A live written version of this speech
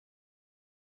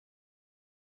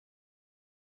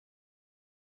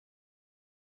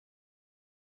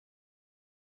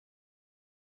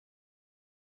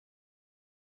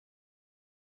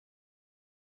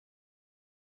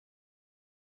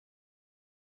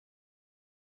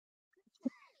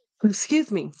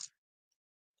Excuse me.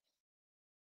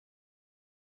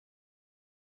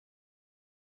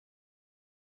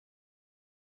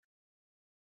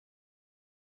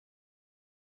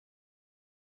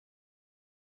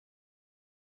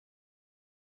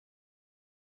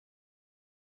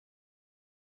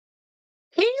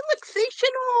 Hey,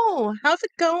 Luxational! How's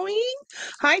it going?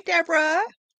 Hi, Deborah.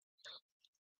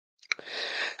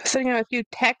 Sending out a few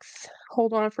texts.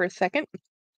 Hold on for a second.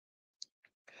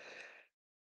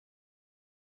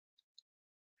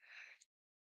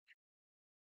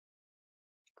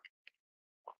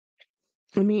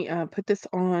 Let me put this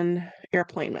on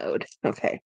airplane mode.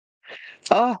 Okay.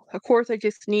 Oh, of course, I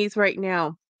just sneeze right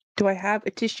now. Do I have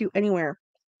a tissue anywhere?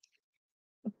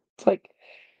 It's like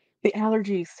the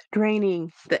allergies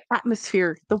draining the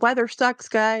atmosphere. The weather sucks,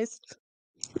 guys.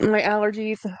 My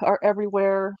allergies are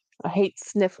everywhere. I hate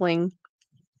sniffling.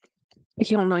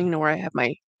 You don't know, you know where I have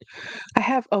my.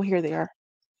 Oh, here they are.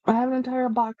 I have an entire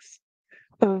box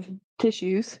of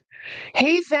tissues.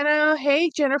 Hey, Zena. Hey,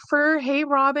 Jennifer. Hey,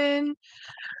 Robin.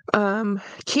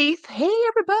 Keith. Hey,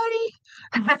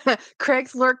 everybody.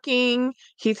 Craig's lurking.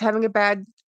 He's having a bad,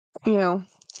 you know,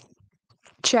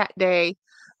 chat day.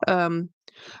 Um,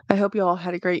 I hope you all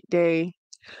had a great day.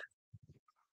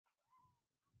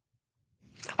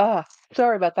 Ah,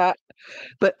 sorry about that.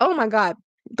 But oh my God,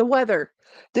 the weather.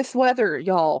 This weather,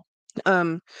 y'all.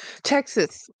 Um,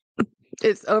 Texas,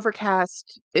 it's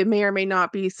overcast. It may or may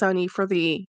not be sunny for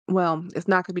well, it's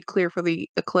not going to be clear for the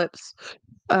eclipse.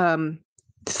 Um,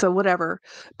 so whatever.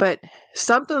 But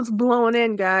something's blowing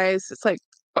in, guys. It's like,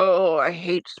 oh, I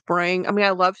hate spring. I mean,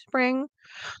 I love spring.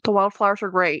 The wildflowers are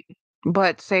great,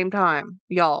 but same time,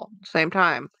 y'all, same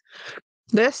time.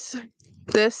 This,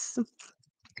 this,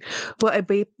 what a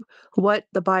ba- what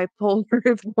the bipolar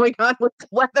is going on with the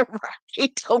weather,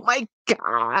 right? Oh my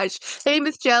gosh. Hey,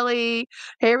 Miss Jelly.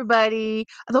 Hey, everybody.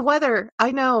 The weather.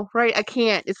 I know, right? I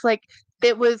can't. It's like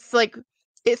it was like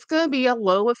it's gonna be a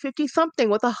low of 50 something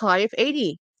with a high of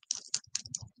 80.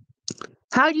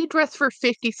 How do you dress for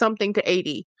 50 something to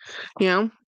 80? You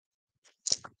know?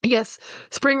 Yes,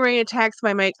 spring rain attacks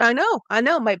I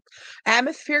know. My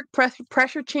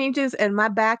pressure changes and my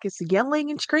back is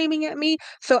yelling and screaming at me.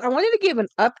 So I wanted to give an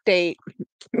update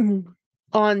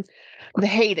on the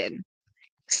Hayden.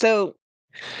 So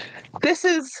this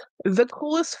is the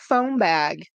coolest phone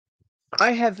bag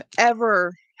I have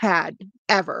ever had,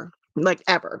 ever, like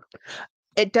ever.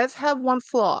 It does have one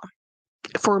flaw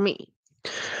for me.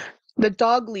 The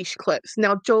dog leash clips.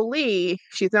 Now, Jolie,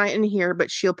 she's not in here, but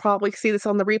she'll probably see this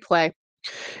on the replay.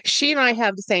 She and I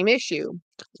have the same issue.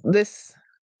 This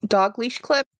dog leash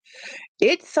clip,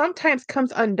 it sometimes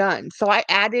comes undone. So I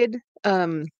added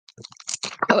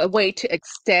a way to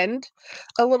extend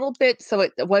a little bit so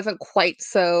it wasn't quite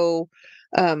so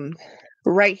um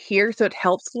right here, so it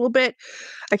helps a little bit.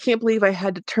 I can't believe I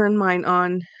had to turn mine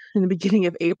on in the beginning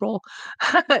of April.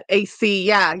 AC,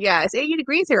 yeah, it's 80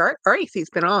 degrees here. Our AC's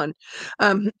been on.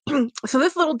 So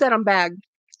this little denim bag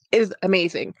is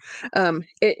amazing.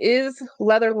 It is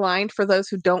leather lined for those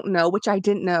who don't know, which I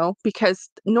didn't know because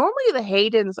normally the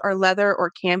Haydens are leather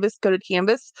or canvas, go to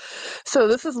canvas. So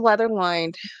this is leather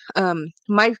lined.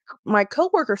 My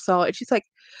coworker saw it. She's like,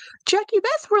 Jackie,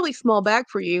 that's a really small bag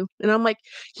for you. And I'm like,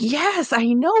 yes,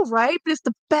 I know, right? But it's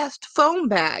the best phone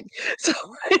bag. So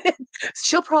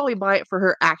she'll probably buy it for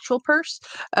her actual purse.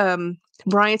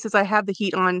 Brian says I have the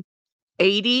heat on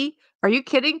 80. Are you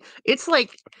kidding? It's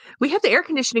like we have the air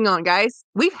conditioning on, guys.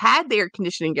 We've had the air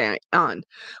conditioning on.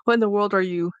 What in the world are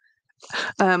you?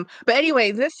 But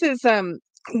anyway, this is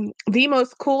the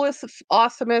most coolest,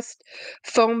 awesomest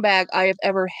phone bag I have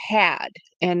ever had.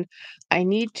 And I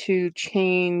need to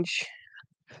change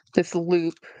this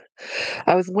loop.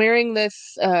 I was wearing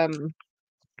this so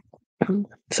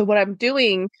what I'm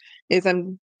doing is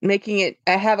I'm making it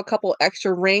I have a couple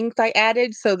extra rings I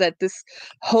added so that this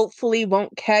hopefully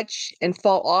won't catch and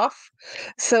fall off.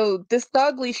 So this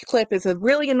dog leash clip is a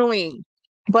really annoying.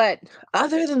 But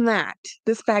other than that,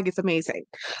 this bag is amazing.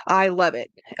 I love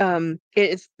it. It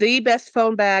is the best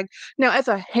phone bag. Now, as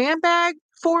a handbag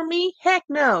for me, heck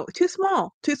no, too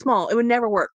small, too small. It would never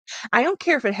work. I don't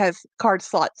care if it has card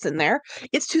slots in there.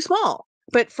 It's too small.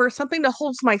 But for something to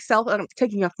hold myself, I'm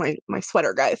taking off my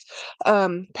sweater, guys.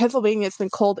 Pennsylvania, it's been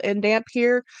cold and damp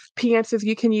here. PM says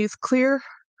you can use clear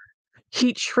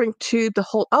heat shrink tube to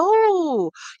hold.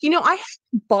 Oh, I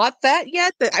haven't bought that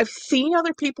yet. That I've seen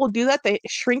other people do that, the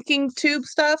shrinking tube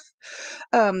stuff.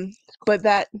 But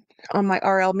that on my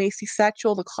RL Macy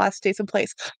satchel, the class stays in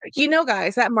place.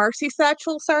 Guys, that Marcy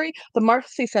satchel, sorry, the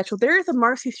Marcy satchel. There is a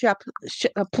Marcy shop.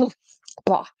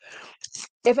 Blah.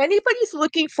 If anybody's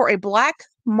looking for a black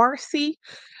Marcy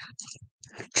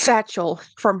satchel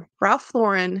from Ralph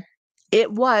Lauren.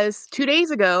 It was 2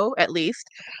 days ago, at least,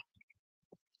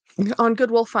 on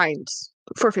Goodwill Finds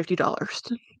for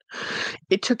 $50.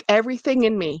 It took everything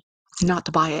in me not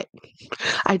to buy it.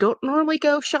 I don't normally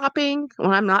go shopping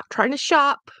when I'm not trying to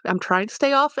shop. I'm trying to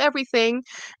stay off everything.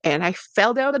 And I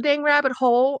fell down the dang rabbit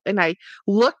hole and I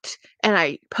looked and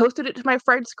I posted it to my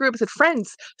friends group. I said,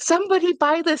 friends, somebody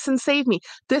buy this and save me.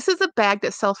 This is a bag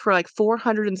that sells for like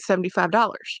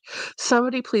 $475.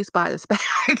 Somebody please buy this bag.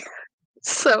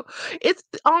 So it's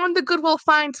on the Goodwill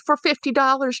Finds for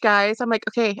 $50, guys. I'm like,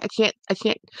 okay,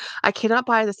 I cannot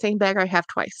buy the same bag I have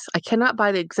twice. I cannot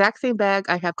buy the exact same bag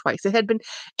I have twice. It had been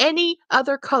any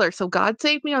other color. So God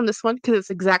saved me on this one because it's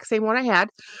the exact same one I had.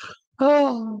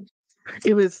 Oh,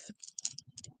 it was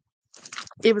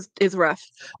it's rough.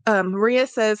 Maria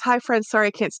says, "Hi, friends. Sorry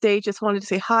I can't stay. Just wanted to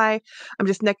say hi. I'm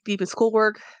just neck deep in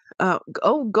schoolwork.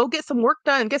 Go get some work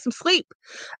done. Get some sleep."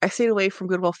 I stayed away from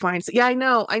Goodwill Finds. Yeah, I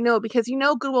know, because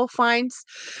Goodwill Finds.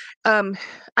 Um,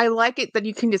 I like it that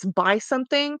you can just buy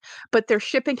something, but their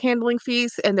shipping, handling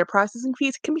fees, and their processing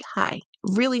fees can be high,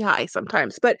 really high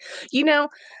sometimes. But you know,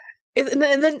 and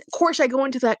then, of course, I go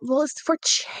into that, well, it's for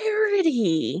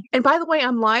charity. And by the way,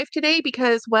 I'm live today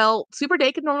because, well, Super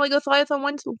Dakin normally goes live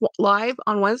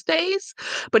on Wednesdays,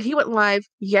 but he went live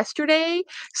yesterday.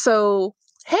 So,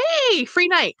 hey, free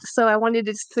night. So I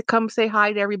wanted to come say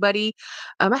hi to everybody.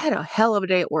 I had a hell of a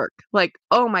day at work. Like,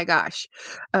 oh my gosh.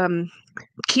 Um,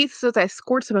 Keith says I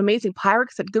scored some amazing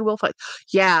Pyrex at Goodwill Fight.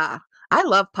 Yeah, I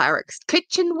love Pyrex.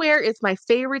 Kitchenware is my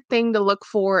favorite thing to look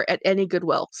for at any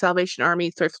Goodwill, Salvation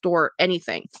Army, thrift store,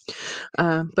 anything.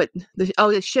 But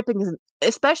the shipping is,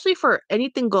 especially for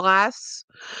anything glass.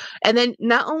 And then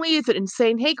not only is it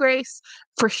insane, hey Grace,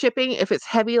 for shipping, if it's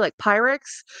heavy like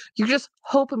Pyrex, you just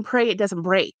hope and pray it doesn't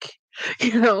break.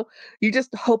 You know, you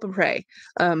just hope and pray.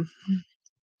 Um,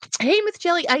 Hey, Miss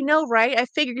Jelly, I know, right? I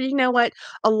figured, you know what?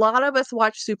 A lot of us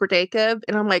watch Super Jacob,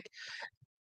 and I'm like,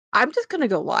 I'm just gonna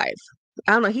go live.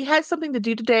 I don't know. He had something to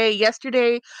do today.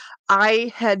 Yesterday,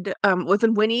 I had was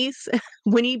in Winnie's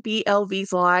Winnie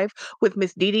BLV's live with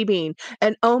Miss Dee Dee Bean,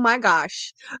 and oh my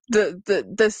gosh, the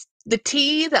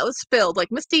tea that was spilled.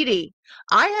 Like, Miss Dee Dee,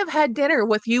 I have had dinner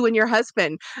with you and your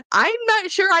husband. I'm not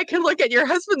sure I can look at your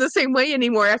husband the same way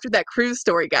anymore after that cruise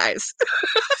story, guys.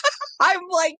 I'm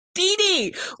like, Dee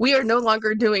Dee, we are no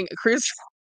longer doing a cruise.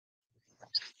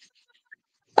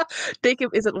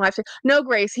 Jacob isn't live. No,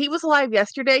 Grace, he was live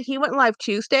yesterday. He went live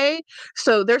Tuesday.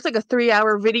 So there's like a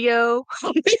 3-hour video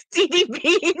on this Dee Dee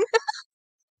Bean.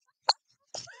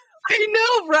 I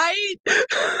know, right?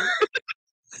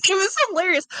 It was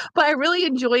hilarious. But I really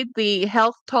enjoyed the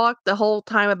health talk the whole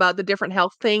time about the different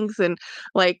health things. And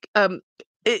like,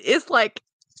 it's like,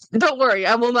 don't worry,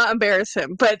 I will not embarrass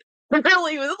him. But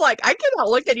really, it was like, I cannot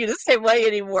look at you the same way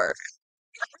anymore.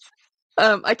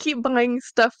 I keep buying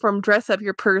stuff from Dress Up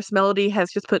Your Purse. Melody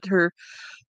has just put her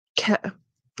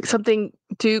something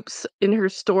dupes in her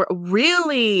store.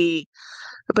 Really?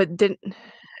 But didn't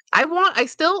I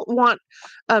still want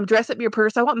Dress Up Your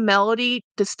Purse. I want Melody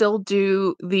to still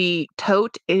do the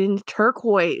tote in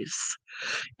turquoise.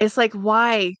 It's like,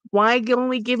 why? Why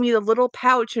only give me the little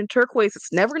pouch in turquoise?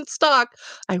 It's never in stock.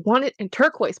 I want it in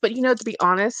turquoise. But to be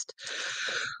honest,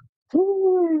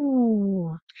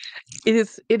 ooh, it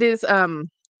is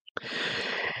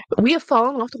we have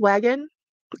fallen off the wagon.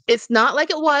 It's not like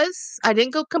it was. I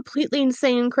didn't go completely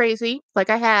insane crazy like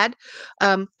I had.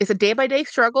 It's a day by day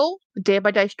struggle, day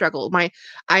by day struggle.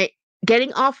 I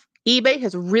getting off eBay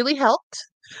has really helped.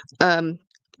 Um,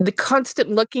 the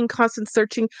constant looking, constant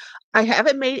searching. I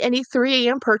haven't made any 3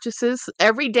 a.m. purchases.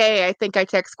 Every day I think I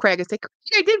text Craig and say,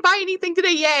 I didn't buy anything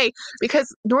today, yay.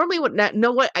 Because normally what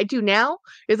I do now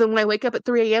is when I wake up at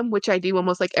 3 a.m., which I do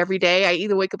almost like every day, I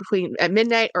either wake up at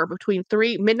midnight or between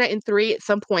midnight and 3 at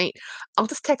some point, I'll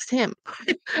just text him.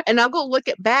 And I'll go look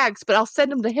at bags, but I'll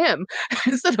send them to him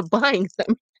instead of buying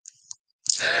them.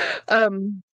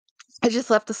 Um, I just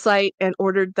left the site and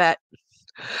ordered that.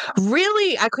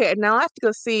 Really? Okay, now I have to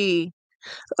go see.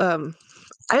 I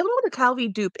don't know what a Calvi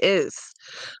dupe is.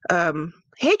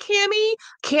 Hey, Cammy,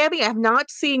 I have not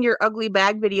seen your ugly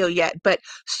bag video yet, but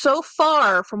so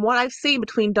far from what I've seen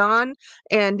between Dawn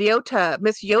and Yota,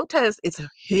 Miss Yota is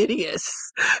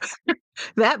hideous.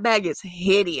 That bag is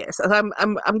hideous.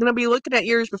 I'm gonna be looking at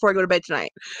yours before I go to bed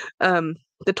tonight. The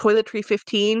Toiletry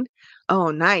 15. Oh,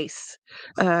 nice.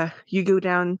 You go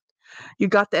down. You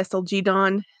got the SLG,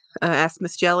 Dawn? Asked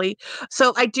Miss Jelly.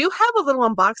 So I do have a little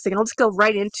unboxing. I'll just go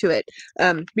right into it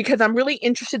because I'm really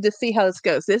interested to see how this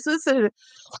goes.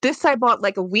 This I bought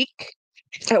like a week.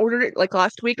 I ordered it like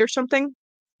last week or something,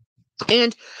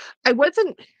 and I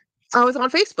wasn't. I was on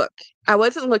Facebook. I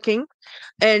wasn't looking,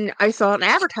 and I saw an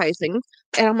advertising,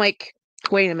 and I'm like,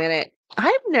 wait a minute.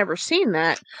 I've never seen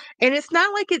that. And it's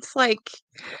not like it's like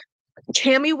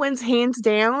Tammy wins hands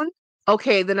down.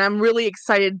 Okay, then I'm really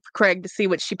excited, Craig, to see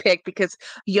what she picked because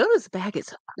Yoda's bag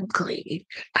is ugly.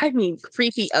 I mean,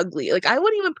 creepy ugly. Like, I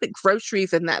wouldn't even put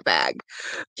groceries in that bag.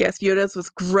 Yes, Yoda's was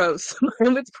gross.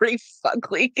 Mine was pretty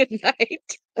fugly. Good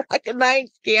night. Good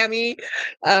night, Scammy.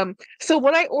 So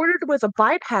what I ordered was a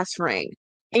bypass ring.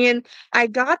 And I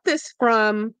got this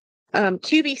from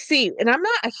QVC. And I'm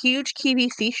not a huge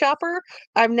QVC shopper.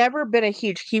 I've never been a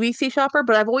huge QVC shopper,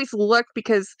 but I've always looked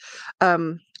because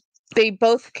um they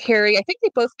both carry, I think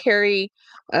they both carry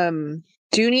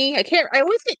Dooney. I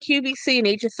always get QVC and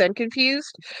HSN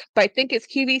confused, but I think it's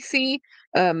QVC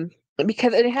um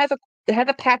because it has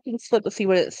a packing slip. Let's see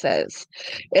what it says.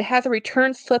 It has a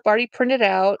return slip already printed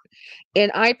out, and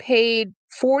I paid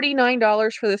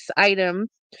 $49 for this item.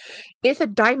 It's a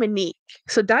Diamondique.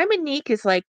 So Diamondique is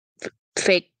like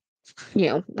fake,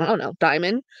 I don't know,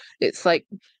 diamond. It's like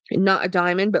not a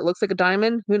diamond, but looks like a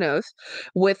diamond. Who knows?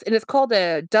 And it's called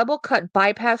a double cut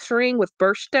bypass ring with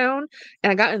birthstone.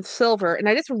 And I got it in silver, and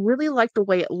I just really liked the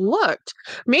way it looked.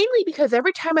 Mainly because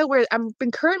every time I've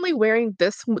been currently wearing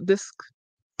this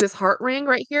heart ring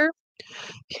right here.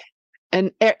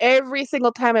 And every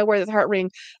single time I wear this heart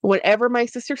ring, whenever my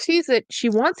sister sees it, she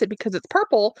wants it because it's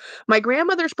purple. My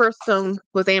grandmother's birthstone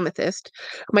was amethyst.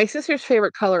 My sister's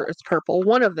favorite color is purple.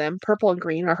 One of them, purple and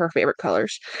green, are her favorite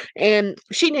colors. And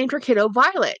she named her kiddo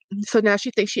Violet. So now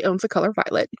she thinks she owns the color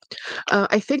violet.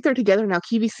 I think they're together now,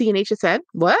 QVC and HSN.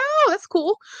 Wow, that's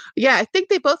cool. Yeah, I think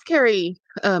they both carry,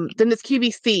 then it's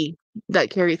QVC that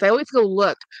carries. I always go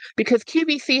look because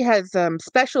QVC has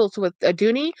specials with a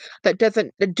Dooney the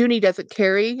Dooney doesn't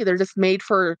carry. They're just made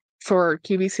for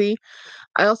QVC.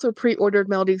 I also pre-ordered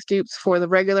Melody's dupes for the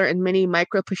regular and mini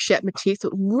micro pochette matisse.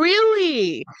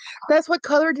 Really? That's what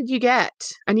color did you get?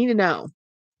 I need to know.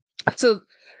 So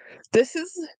this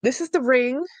is the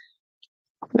ring.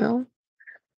 Well,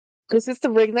 this is the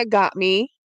ring that got me.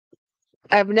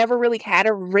 I've never really had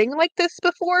a ring like this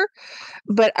before,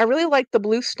 but I really like the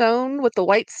blue stone with the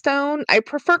white stone. I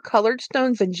prefer colored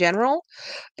stones in general,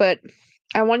 but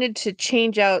I wanted to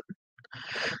change out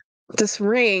this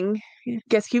ring.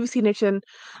 Guess QVC Nation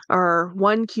or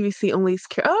one QVC only.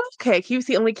 Oh, okay,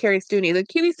 QVC only carries Dooney. The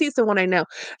QVC is the one I know.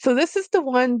 So this is the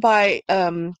one by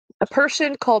a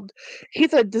person called.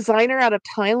 He's a designer out of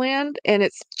Thailand, and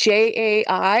it's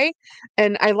JAI,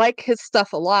 and I like his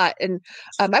stuff a lot. And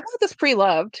I bought this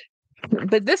pre-loved,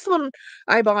 but this one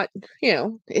I bought.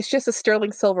 It's just a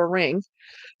sterling silver ring.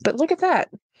 But look at that.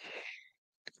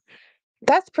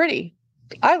 That's pretty.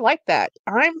 I like that.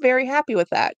 I'm very happy with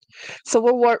that. So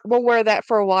we'll wear that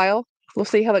for a while. We'll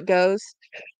see how it goes.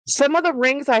 Some of the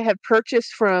rings I have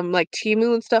purchased from like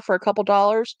Temu and stuff for a couple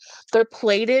dollars, they're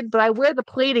plated, but I wear the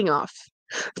plating off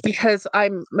because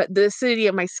the acidity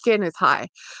of my skin is high.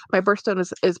 My birthstone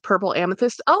is purple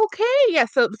amethyst. Okay, yeah.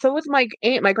 So was my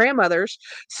my grandmother's.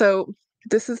 So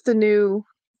this is the new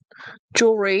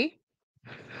jewelry.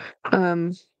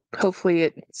 Um,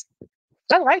 hopefully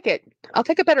I like it. I'll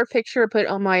take a better picture and put it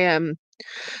on my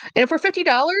and for $50,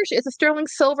 it's a sterling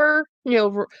silver,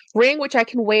 ring which I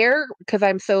can wear because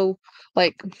I'm so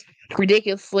like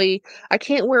ridiculously. I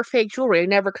can't wear fake jewelry. I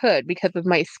never could because of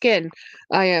my skin.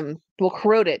 I will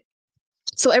corrode it.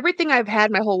 So everything I've had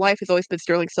my whole life has always been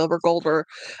sterling silver, gold, or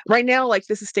right now, like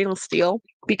this is stainless steel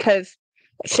because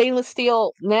stainless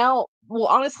steel now, well,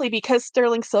 honestly, because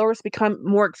sterling silver has become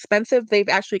more expensive, they've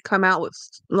actually come out with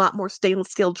a lot more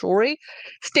stainless steel jewelry.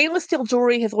 Stainless steel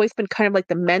jewelry has always been kind of like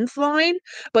the men's line,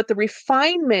 but the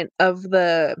refinement of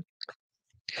it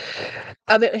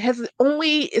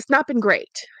it's not been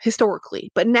great historically,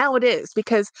 but now it is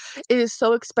because it is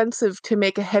so expensive to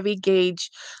make a heavy gauge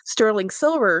sterling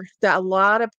silver that a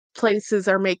lot of places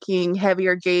are making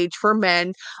heavier gauge for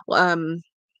men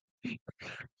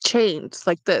chains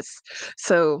like this.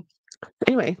 So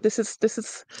anyway, this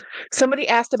is somebody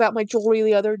asked about my jewelry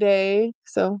the other day,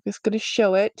 so I'm just gonna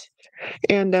show it.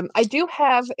 And I do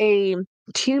have a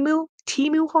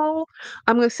Temu haul.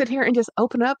 I'm gonna sit here and just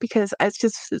open up because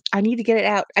I need to get it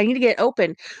out. I need to get it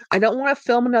open. I don't want to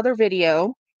film another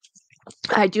video.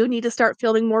 I do need to start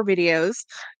filming more videos.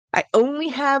 I only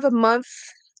have a month.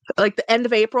 Like the end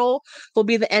of April will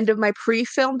be the end of my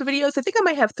pre-filmed videos. I think I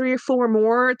might have 3 or 4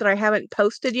 more that I haven't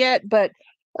posted yet, but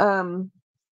um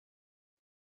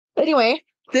anyway,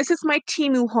 this is my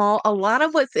Temu haul. A lot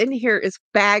of what's in here is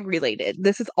bag related.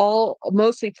 This is all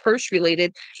mostly purse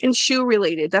related and shoe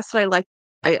related. That's what I like.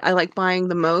 I like buying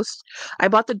the most. I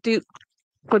bought the dupe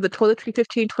for the toiletry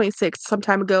 1526 some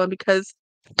time ago, and because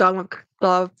Dog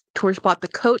Tours bought the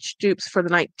Coach dupes for the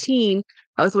 19.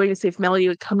 I was waiting to see if Melody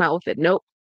would come out with it. Nope.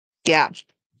 Yeah.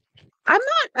 I'm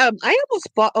not I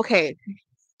almost bought okay.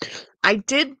 I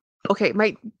did okay,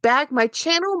 my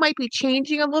channel might be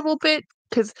changing a little bit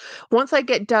because once I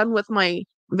get done with my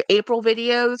April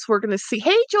videos, we're gonna see.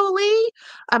 Hey Jolie,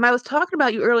 I was talking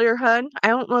about you earlier, hun. I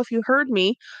don't know if you heard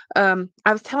me. I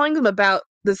was telling them about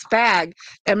this bag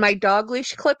and my dog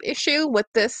leash clip issue with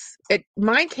this.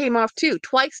 Mine came off too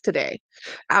twice today.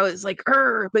 I was like,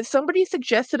 but somebody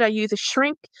suggested I use a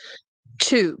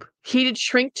heated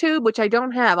shrink tube, which I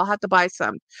don't have. I'll have to buy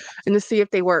some and to see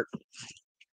if they work.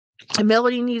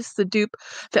 Melody needs to dupe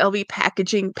the LV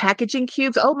packaging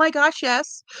cubes. Oh my gosh,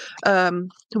 yes.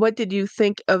 What did you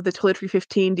think of the Toiletry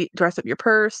 15 dress up your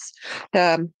purse?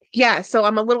 Yeah, so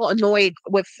I'm a little annoyed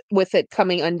with it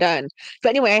coming undone. But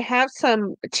anyway, I have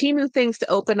some Temu things to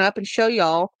open up and show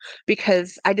y'all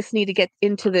because I just need to get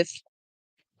into this.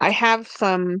 I have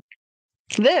some.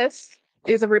 This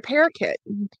is a repair kit.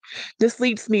 This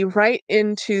leads me right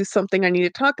into something I need to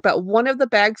talk about. One of the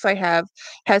bags I have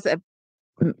has a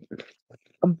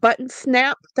button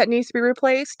snap that needs to be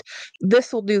replaced.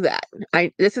 This will do that.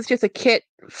 This is just a kit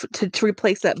to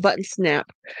replace that button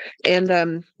snap,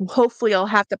 and hopefully I'll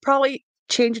have to probably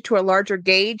change it to a larger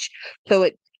gauge. So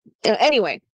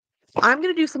anyway, I'm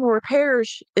gonna do some more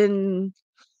repairs in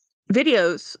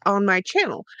videos on my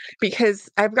channel because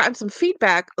I've gotten some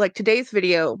feedback. Like today's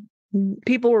video,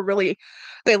 people were really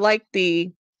they liked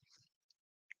the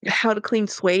how to clean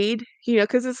suede,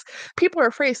 because people are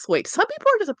afraid of suede. Some people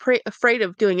are just afraid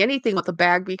of doing anything with a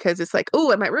bag because it's like,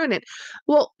 oh, I might ruin it.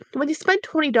 Well, when you spend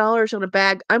 $20 on a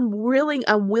bag, I'm willing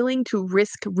to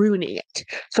risk ruining it.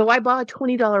 So I bought a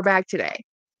 $20 bag today.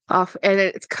 And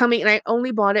it's coming, and I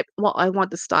only bought it. Well, I want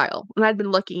the style, and I'd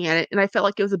been looking at it, and I felt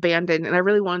like it was abandoned, and I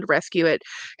really wanted to rescue it,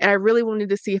 and I really wanted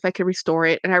to see if I could restore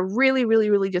it, and I really, really,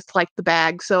 really just liked the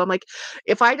bag. So I'm like,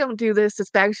 if I don't do this, this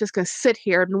bag's just going to sit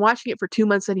here. I've been watching it for 2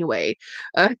 months anyway.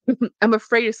 Uh, I'm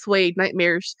afraid of suede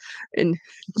nightmares, and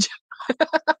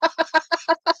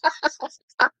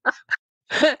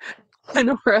I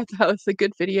know that was a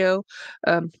good video.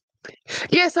 Um,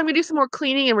 Yes, I'm gonna do some more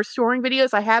cleaning and restoring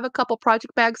videos. I have a couple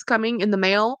project bags coming in the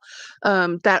mail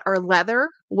that are leather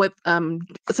with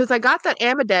since I got that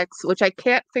Amedex, which I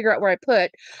can't figure out where I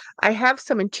put, I have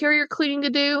some interior cleaning to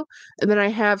do, and then I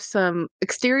have some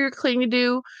exterior cleaning to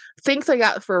do. Things I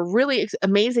got for a really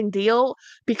amazing deal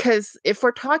because if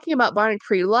we're talking about buying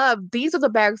pre-loved, these are the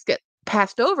bags get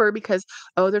passed over because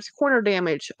there's corner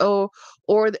damage.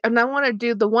 And I want to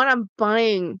do the one I'm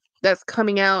buying that's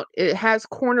coming out. It has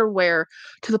corner wear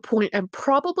to the point I'm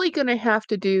probably going to have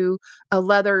to do a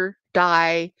leather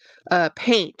dye a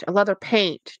leather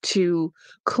paint to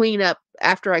clean up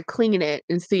after I clean it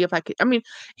and see if I can. I mean,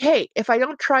 hey, if I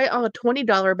don't try it on a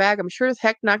 $20 bag, I'm sure as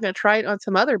heck not going to try it on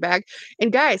some other bag.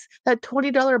 And guys, that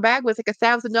 $20 bag was like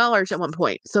 $1,000 at one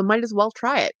point, so might as well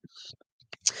try it.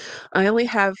 I only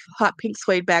have hot pink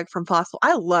suede bag from Fossil.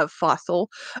 I love Fossil,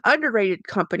 underrated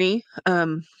company.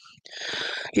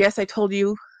 Yes, I told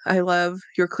you I love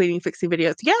your cleaning fixing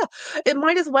videos. Yeah, it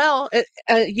might as well.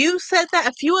 You said that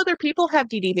a few other people have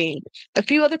DDB. A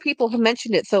few other people have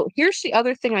mentioned it. So here's the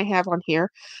other thing I have on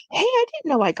here. Hey, I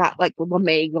didn't know I got like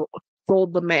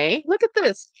gold lame. Look at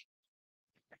this.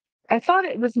 I thought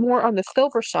it was more on the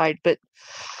silver side, but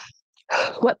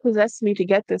what possessed me to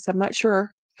get this? I'm not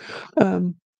sure.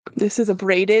 Um, this is a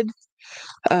braided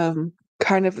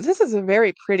this is a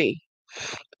very pretty,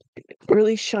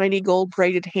 really shiny gold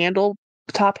braided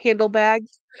top handle bag.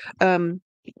 Um,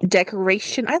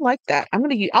 Decoration. I like that. I'll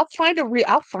find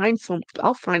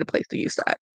a place to use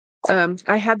that.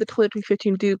 I have the Toiletry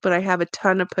 15 dupe, but I have a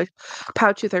ton of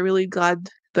pouches. I really glad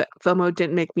that FOMO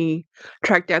didn't make me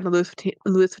track down the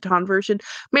Louis Vuitton version.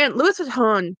 Man, Louis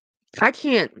Vuitton, I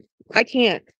can't. I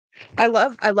can't. I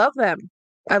love them.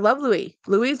 I love Louis.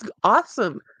 Louis is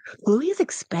awesome. Louis is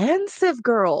expensive,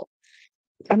 girl.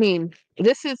 I mean,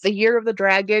 this is the Year of the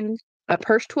Dragon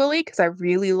purse twilly because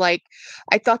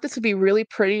I thought this would be really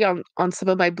pretty on some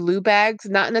of my blue bags,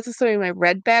 not necessarily my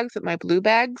red bags, but my blue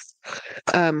bags.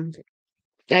 Um,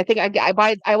 and I think I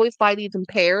always buy these in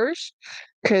pairs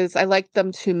because I like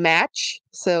them to match.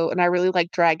 So, and I really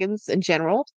like dragons in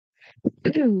general.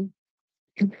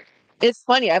 It's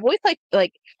funny. I've always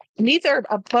like these are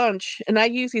a bunch, and I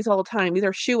use these all the time. These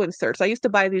are shoe inserts. I used to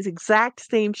buy these exact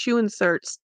same shoe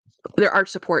inserts. They're arch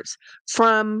supports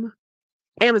from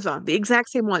Amazon, the exact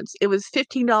same ones. It was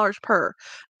 $15 per.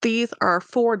 These are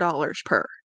 $4 per.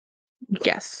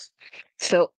 Yes.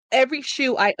 So every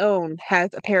shoe I own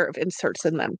has a pair of inserts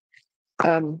in them.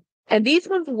 And these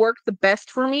ones work the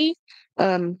best for me.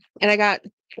 And I got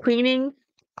cleaning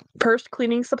purse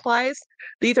cleaning supplies.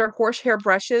 These are horsehair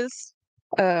brushes.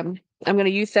 I'm going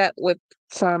to use that with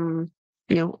some,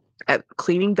 you know,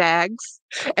 cleaning bags.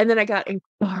 And then I got a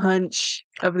bunch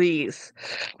of these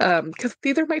because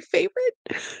these are my favorite.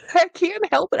 I can't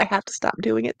help it. I have to stop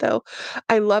doing it though.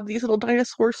 I love these little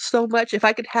dinosaurs so much. If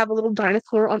I could have a little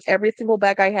dinosaur on every single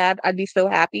bag I had, I'd be so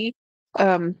happy.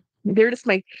 They're just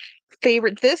my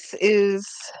favorite. This is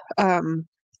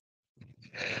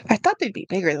I thought they'd be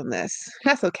bigger than this.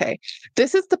 That's okay.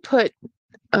 This is to put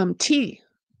tea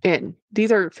in.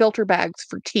 These are filter bags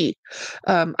for tea.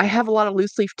 I have a lot of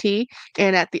loose leaf tea,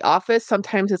 and at the office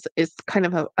sometimes it's kind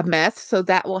of a mess. So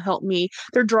that will help me.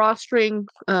 They're drawstring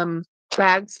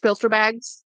bags, filter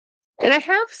bags, and I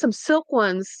have some silk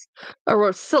ones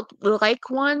or silk like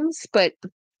ones, but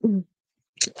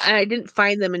I didn't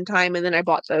find them in time, and then I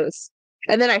bought those.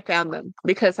 And then I found them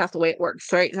because that's the way it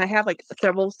works, right? And I have like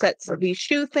several sets of these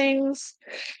shoe things.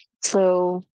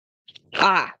 So,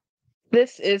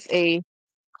 this is a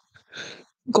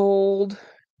gold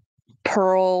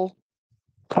pearl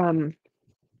um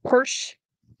purse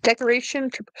decoration,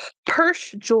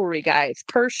 purse jewelry, guys,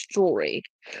 purse jewelry.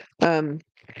 Um,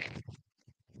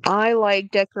 I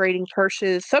like decorating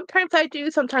purses. Sometimes I do,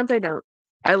 sometimes I don't.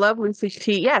 I love loose leaf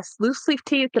tea. Yes, loose leaf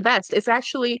tea is the best. It's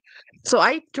actually, so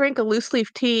I drink a loose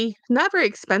leaf tea, not very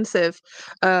expensive.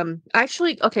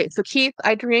 Actually, okay, so Keith,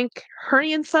 I drink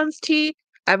Herney and Sons tea.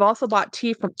 I've also bought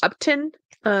tea from Upton,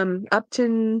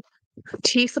 Upton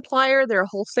tea supplier. They're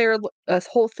a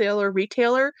wholesaler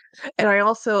retailer, and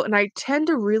I tend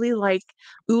to really like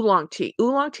oolong tea.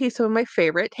 Oolong tea is some of my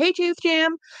favorite. Hey, Juice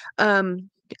Jam. Um,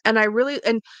 and I really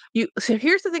and you. So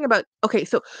here's the thing about okay.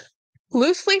 So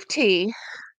loose leaf tea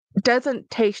doesn't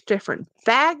taste different.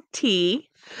 Bag tea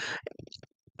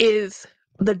is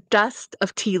the dust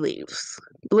of tea leaves.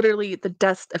 Literally the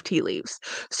dust of tea leaves.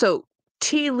 So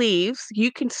tea leaves,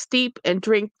 you can steep and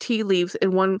drink tea leaves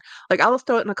in one, like I'll just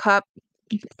throw it in a cup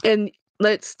and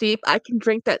let it steep. I can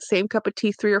drink that same cup of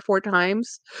tea 3 or 4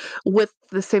 times with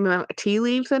the same amount of tea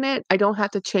leaves in it. I don't have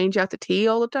to change out the tea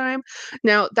all the time.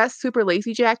 Now, that's super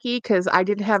lazy, Jackie, because I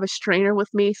didn't have a strainer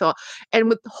with me. So, and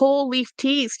with whole leaf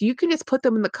teas, you can just put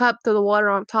them in the cup, throw the water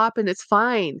on top, and it's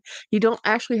fine. You don't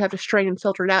actually have to strain and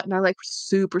filter it out. And I like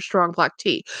super strong black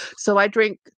tea. So I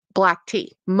drink black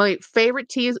tea. My favorite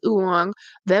tea is oolong,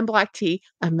 then black tea.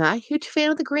 I'm not a huge fan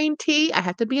of the green tea. I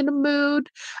have to be in the mood.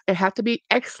 It have to be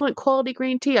excellent quality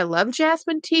green tea. I love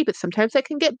jasmine tea, but sometimes that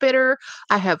can get bitter.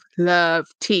 I have love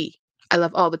tea. I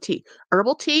love all the tea.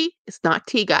 Herbal tea is not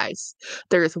tea, guys.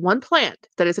 There is one plant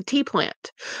that is a tea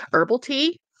plant. Herbal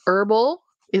tea, herbal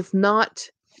is not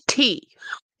tea.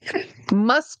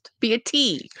 Must be a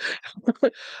tea.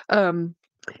 um,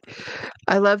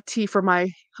 I love tea for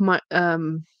my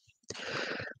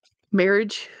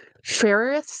marriage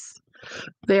ferris.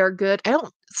 They are good. I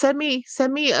don't send me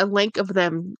a link of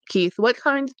them, Keith. What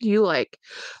kind do you like?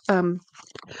 Um,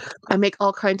 I make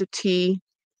all kinds of tea.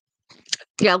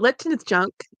 Yeah, Lipton is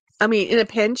junk. I mean, in a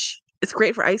pinch, it's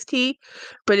great for iced tea,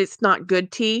 but it's not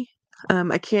good tea.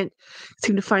 I can't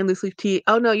seem to find loose leaf tea.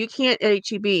 Oh no, you can't at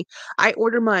HEB. I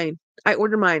order mine. I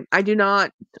order mine. I do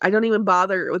not. I don't even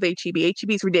bother with HEB.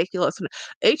 HEB is ridiculous.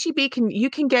 HEB you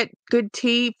can get good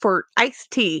tea for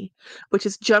iced tea, which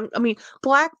is junk. I mean,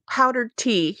 black powdered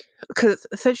tea because it's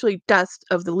essentially dust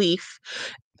of the leaf,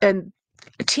 and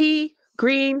tea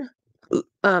green.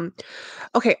 Um,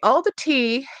 Okay, all the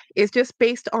tea is just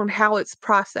based on how it's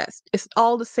processed. It's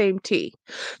all the same tea.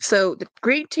 So the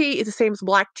green tea is the same as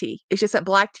black tea. It's just that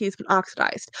black tea has been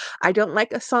oxidized. I don't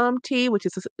like Assam tea, which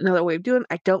is another way of doing it.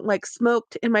 I don't like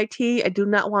smoked in my tea. I do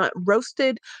not want it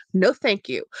roasted. No, thank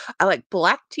you. I like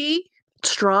black tea,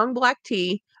 strong black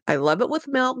tea. I love it with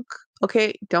milk.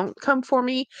 Okay, don't come for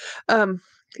me. Um,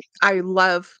 I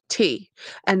love tea.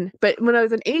 But when I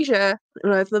was in Asia,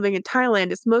 when I was living in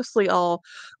Thailand, it's mostly all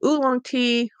oolong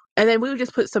tea. And then we would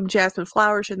just put some jasmine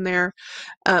flowers in there.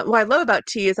 What I love about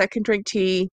tea is I can drink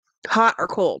tea hot or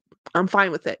cold. I'm fine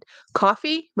with it.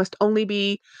 Coffee must only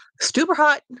be super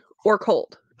hot or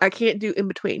cold. I can't do in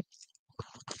between.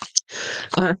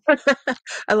 Uh,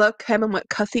 I love chamomile.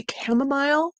 See,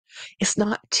 chamomile is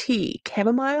not tea.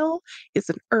 Chamomile is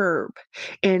an herb.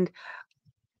 And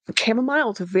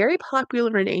chamomile is very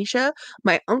popular in Asia.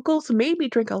 My uncles made me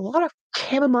drink a lot of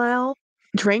chamomile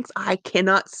drinks. I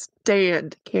cannot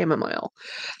stand chamomile.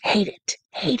 Hate it.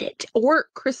 Hate it. Or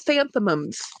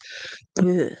chrysanthemums.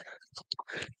 Ugh.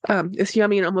 It's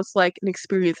yummy and almost like an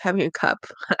experience having a cup.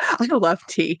 I love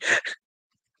tea.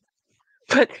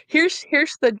 But here's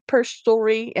the purse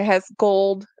story. It has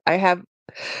gold. I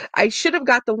should have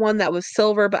got the one that was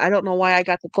silver, but I don't know why I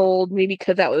got the gold. Maybe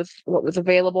because that was what was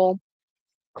available.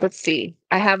 Let's see.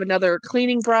 I have another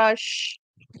cleaning brush.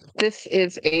 This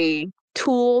is a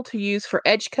tool to use for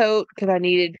edge coat because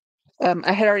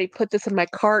I had already put this in my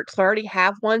cart, so I already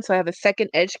have one. So I have a second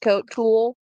edge coat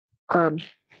tool. Um,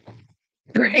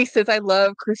 Grace says, I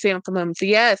love chrysanthemums.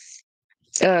 Yes.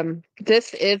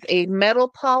 This is a metal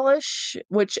polish,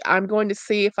 which I'm going to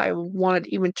see if I want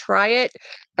to even try it.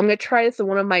 I'm going to try this in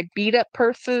one of my beat up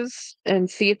purses and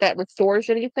see if that restores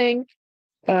anything.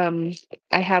 Um,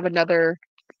 I have another.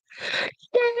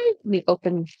 Yay! Let me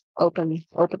open.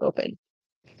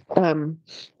 Um,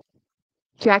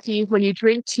 Jackie, when you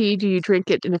drink tea, do you drink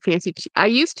it in a fancy tea? I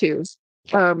used to.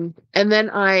 And then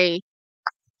I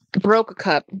broke a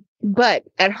cup. But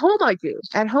at home I do.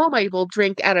 At home I will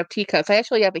drink out of teacups. I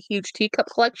actually have a huge teacup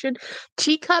collection.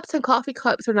 Teacups and coffee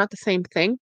cups are not the same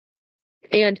thing.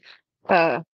 And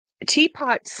uh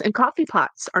teapots and coffee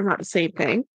pots are not the same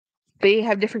thing. They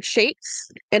have different shapes.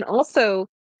 And also,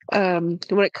 when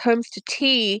it comes to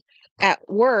tea at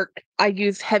work, I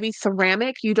use heavy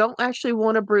ceramic. You don't actually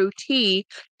want to brew tea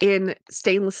in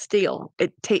stainless steel.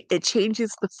 It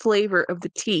changes the flavor of the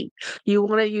tea. You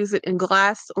want to use it in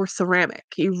glass or ceramic.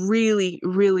 You really,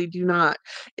 really do not.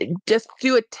 Just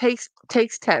do a taste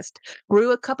test.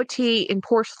 Brew a cup of tea in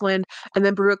porcelain and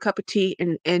then brew a cup of tea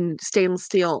in stainless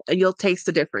steel, and you'll taste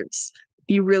the difference.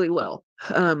 You really will.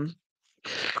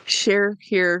 Share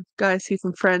here, guys, see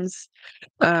some friends.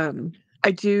 Um,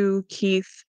 I do,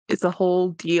 Keith. It's a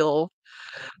whole deal.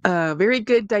 Very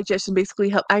good digestion, basically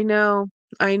help. I know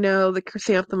the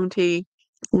chrysanthemum tea.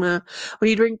 When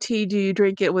you drink tea, do you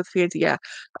drink it with fancy? Yeah.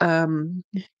 Um,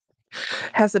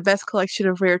 has the best collection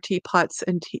of rare teapots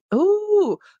and tea.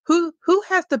 Oh, who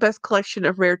has the best collection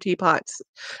of rare teapots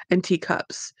and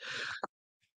teacups?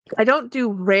 I don't do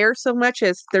rare so much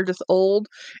as they're just old,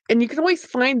 and you can always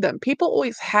find them. People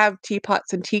always have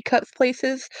teapots and teacups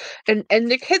places, and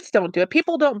the kids don't do it.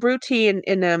 People don't brew tea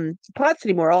in pots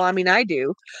anymore. Well, I mean, I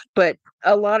do, but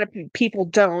a lot of people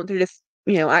don't. They're just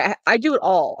I do it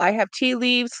all. I have tea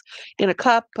leaves in a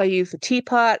cup. I use a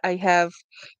teapot. I have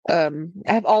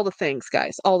all the things,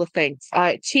 guys. All the things.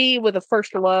 Tea with a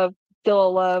first love, still a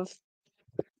love.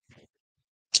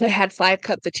 I had 5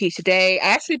 cups of tea today. I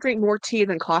actually drink more tea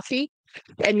than coffee.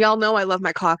 And y'all know I love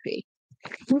my coffee.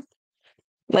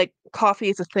 Like, coffee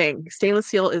is a thing. Stainless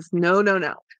steel is no, no,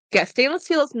 no. Yeah, stainless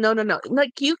steel is no, no, no.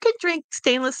 Like, you can drink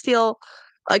stainless steel,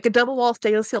 like a double wall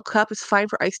stainless steel cup is fine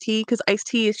for iced tea because iced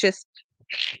tea is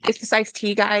it's just iced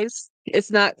tea, guys. It's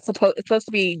supposed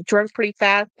to be drunk pretty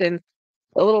fast and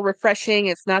a little refreshing.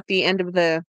 It's not the end of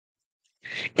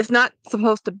it's not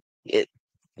supposed to,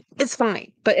 it's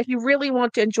fine. But if you really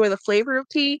want to enjoy the flavor of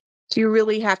tea, you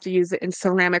really have to use it in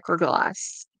ceramic or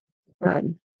glass.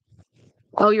 Um,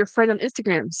 oh, your friend on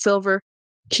Instagram, Silver.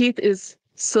 Keith is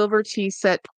silver tea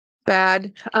set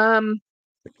bad.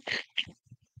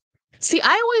 See,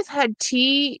 I always had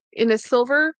tea in a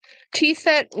silver tea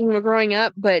set when we were growing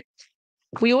up, but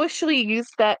we usually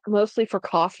used that mostly for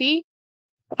coffee.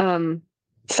 Um,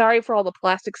 Sorry for all the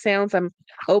plastic sounds. I'm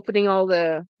opening all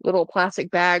the little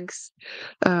plastic bags.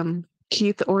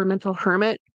 Keith, the Ornamental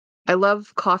Hermit. I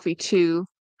love coffee too.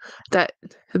 That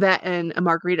that and a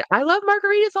margarita. I love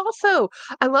margaritas also.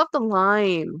 I love the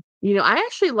lime. I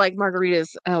actually like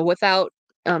margaritas without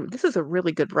this is a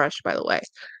really good brush, by the way.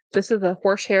 This is a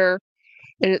horsehair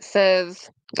and it says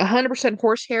 100%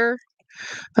 horsehair.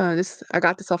 This I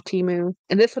got this off Temu.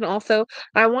 And this one also,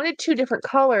 I wanted 2 different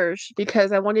colors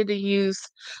because I wanted to use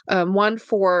one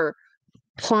for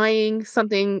applying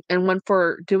something and one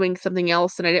for doing something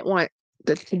else, and I didn't want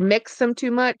to mix them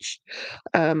too much.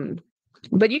 Um,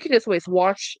 but you can just always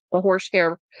wash the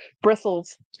horsehair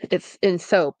bristles. It's in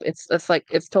soap. It's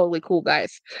totally cool,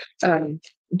 guys. Um,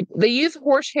 they use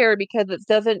horsehair because it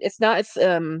doesn't. It's not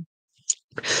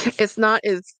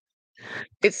as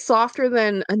it's softer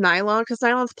than a nylon because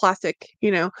nylon's plastic.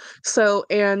 So,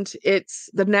 and it's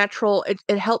the natural,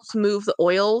 it helps move the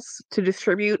oils to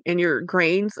distribute in your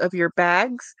grains of your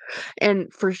bags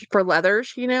and for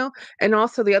leathers. And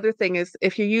also the other thing is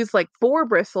if you use like boar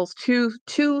bristles,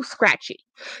 too scratchy.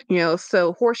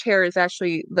 So horsehair is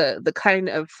actually the kind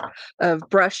of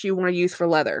brush you want to use for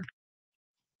leather.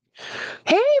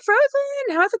 Hey,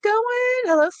 Frozen, how's it going?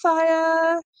 Hello,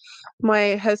 Saya.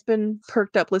 My husband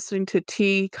perked up listening to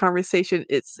tea conversation.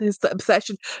 It's his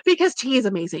obsession because tea is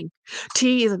amazing.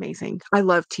 Tea is amazing. I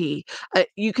love tea. I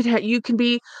can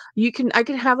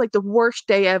have like the worst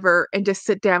day ever and just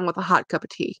sit down with a hot cup of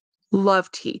tea.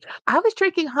 Love tea. I was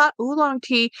drinking hot oolong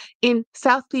tea in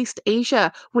Southeast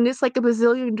Asia when it's like a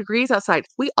bazillion degrees outside.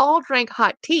 We all drank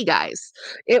hot tea, guys.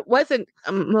 It wasn't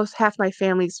most half my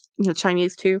family's,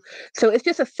 Chinese too. So it's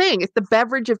just a thing. It's the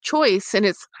beverage of choice, and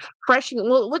it's fresh.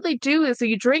 Well, what they do is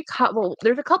you drink hot. Well,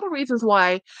 there's a couple reasons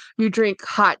why you drink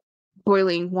hot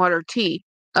boiling water tea.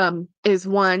 Is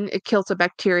one, it kills the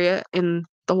bacteria in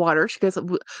the water because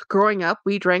growing up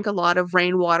we drank a lot of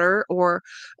rainwater or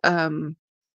um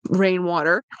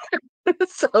rainwater.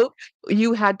 So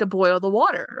you had to boil the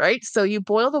water, right? So you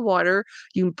boil the water,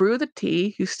 you brew the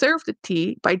tea, you serve the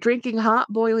tea. By drinking hot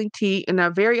boiling tea in a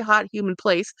very hot humid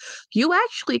place, you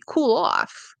actually cool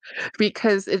off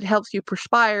because it helps you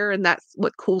perspire, and that's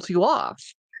what cools you off,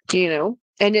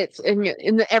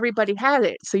 and everybody had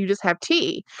it, so you just have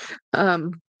tea.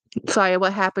 um Sorry,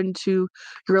 what happened to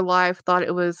your live? Thought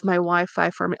it was my Wi-Fi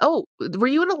for me. Oh, were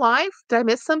you in a live? Did I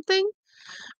miss something?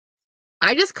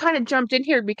 I just kind of jumped in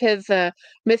here because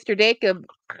Mr. Jacob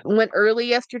went early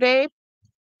yesterday.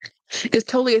 It's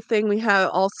totally a thing. We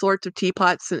have all sorts of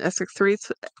teapots and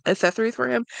accessories for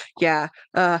him. Yeah.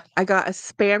 I got a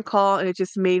spam call and it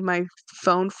just made my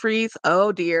phone freeze.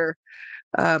 Oh dear.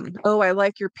 Oh, I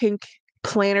like your pink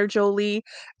planner, Jolie.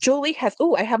 Jolie has,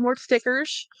 oh, I have more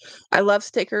stickers. I love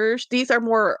stickers. These are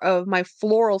more of my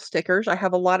floral stickers. I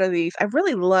have a lot of these. I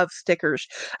really love stickers.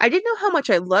 I didn't know how much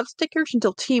I love stickers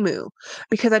until Temu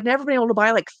because I've never been able to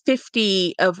buy like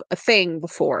 50 of a thing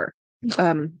before.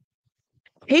 Um,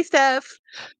 hey, Steph.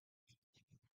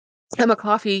 I'm a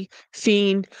coffee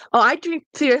fiend. Oh, I drink.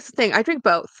 See, that's the thing. I drink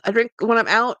both. I drink when I'm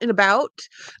out and about.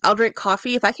 I'll drink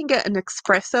coffee. If I can get an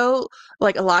espresso,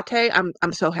 like a latte,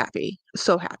 I'm so happy,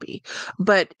 so happy.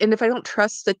 And if I don't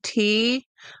trust the tea,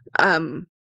 um,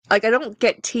 like I don't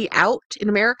get tea out in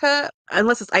America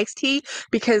unless it's iced tea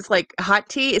because like hot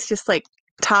tea, it's just like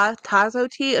Tazo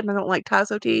tea, and I don't like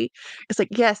Tazo tea. It's like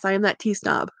yes, I am that tea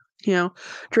snob. You know,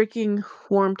 drinking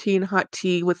warm tea and hot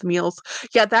tea with meals.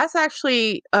 Yeah, that's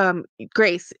actually,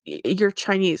 Grace, you're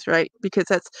Chinese, right? Because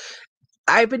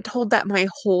I've been told that my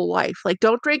whole life. Like,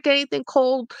 don't drink anything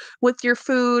cold with your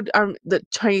food. The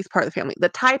Chinese part of the family, the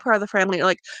Thai part of the family,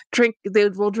 like they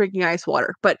will drinking ice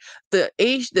water. But the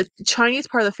Chinese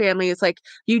part of the family is like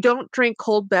you don't drink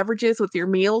cold beverages with your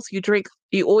meals.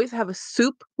 You always have a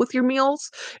soup with your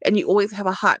meals, and you always have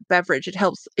a hot beverage. It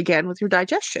helps again with your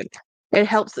digestion. It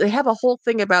helps. They have a whole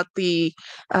thing about the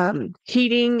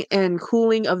heating and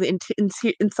cooling of the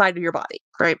inside of your body,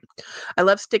 right? I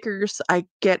love stickers. I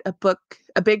get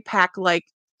a big pack, like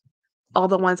all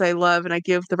the ones I love, and I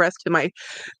give the rest to my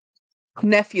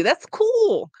nephew. That's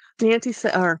cool. Nancy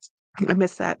said, or I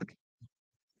missed that.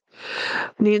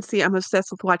 Nancy, I'm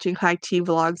obsessed with watching high tea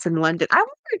vlogs in London. I want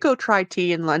to go try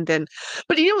tea in London.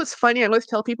 But what's funny? I always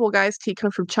tell people, guys, tea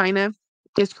comes from China.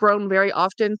 It's grown very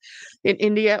often in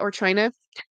India or China.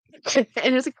 And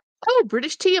it's like, oh,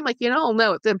 British tea. I'm like,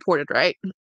 no, it's imported, right?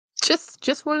 Just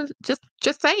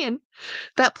saying.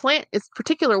 That plant is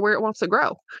particular where it wants to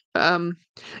grow. Um,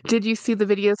 did you see the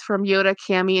videos from Yoda,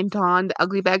 Cammy, and Dawn, the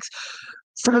ugly bags?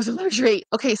 Frozen lingerie.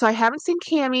 Okay, so I haven't seen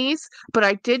Cammy's, but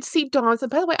I did see Dawn's. And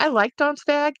by the way, I like Dawn's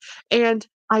bag, and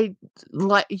I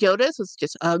like Yoda's was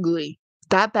just ugly.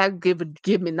 That bag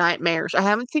give me nightmares. I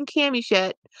haven't seen Cammy's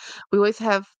yet. We always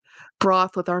have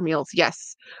broth with our meals.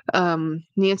 Yes.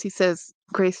 Nancy says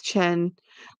Grace Chen.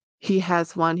 He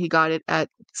has one. He got it at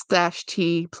Stash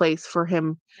Tea place for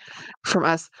him from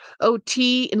us. Oh,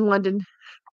 tea in London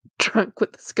drunk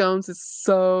with the scones is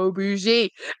so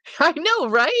bougie. I know,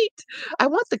 right? I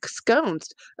want the scones.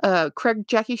 Craig,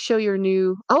 Jackie, show your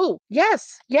new. Oh,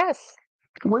 yes, yes.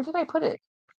 Where did I put it?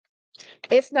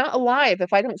 It's not alive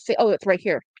if I don't see. Oh, it's right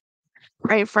here,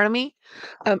 right in front of me.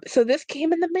 So this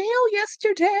came in the mail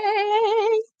yesterday.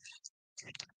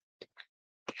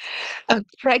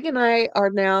 Craig and I are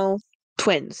now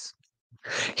twins.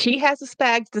 He has this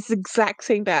bag, this exact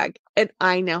same bag, and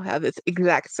I now have this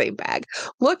exact same bag.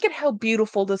 Look at how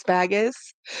beautiful this bag is.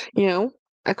 You know,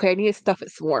 okay, I need to stuff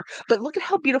it some more, but look at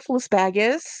how beautiful this bag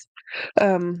is.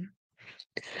 Um,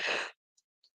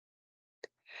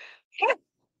 yeah,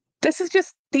 this is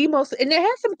just the most, and it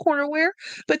has some cornerware,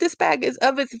 but this bag is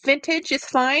of its vintage. It's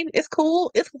fine. It's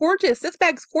cool. It's gorgeous. This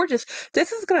bag's gorgeous.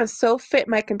 This is gonna so fit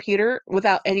my computer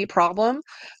without any problem.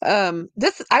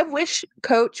 I wish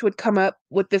Coach would come up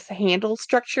with this handle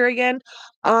structure again.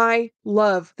 I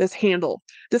love this handle.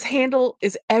 This handle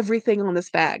is everything on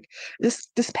this bag. This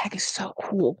bag is so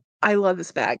cool. I love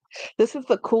this bag. This is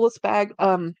the coolest bag.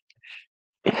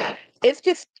 It's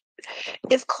just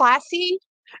it's classy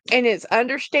and it's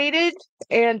understated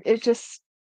and it's just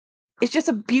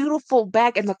a beautiful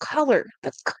bag and the color.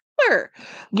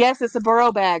 Yes, it's a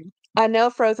Burrow bag. I know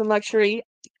Frozen Luxury.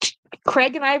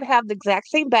 Craig and I have the exact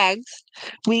same bags.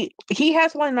 He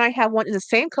has one and I have one in the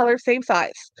same color, same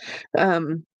size.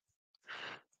 Um,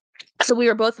 so we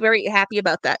were both very happy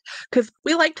about that because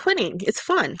we like twinning. It's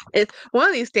fun. It's one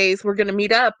of these days we're gonna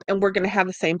meet up and we're gonna have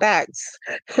the same bags.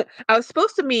 I was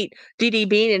supposed to meet Dee Dee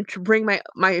Bean and to bring my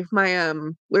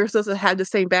we were supposed to have the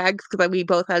same bags because we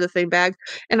both had the same bag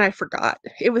and I forgot.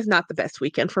 It was not the best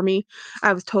weekend for me.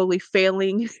 I was totally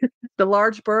failing the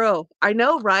large borough. I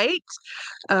know, right?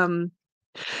 Um,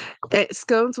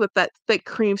 scones with that thick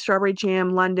cream strawberry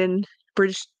jam London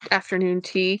British afternoon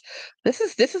tea. This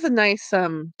is a nice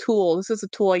tool. This is a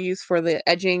tool I use for the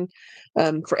edging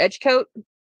for edge coat.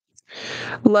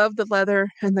 Love the leather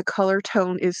and the color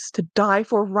tone is to die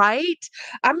for, right?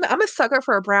 I'm a sucker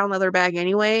for a brown leather bag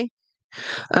anyway.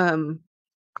 Um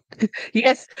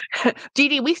yes, Dee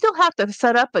Dee, we still have to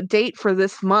set up a date for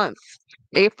this month.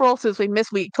 April, since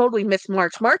we totally missed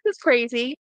March. March is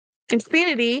crazy.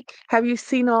 Infinity, have you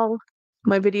seen all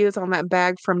my videos on that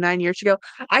bag from 9 years ago?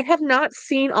 I have not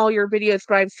seen all your videos,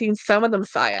 but I've seen some of them,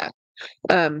 Saya.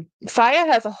 Saya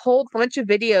has a whole bunch of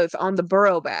videos on the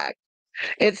Burrow bag.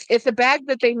 It's a bag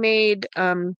that they made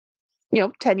 10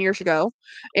 years ago,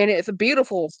 and it's a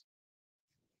beautiful,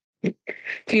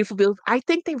 beautiful build. I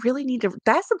think they really need to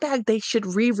that's a bag they should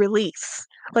re-release.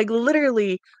 Like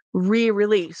literally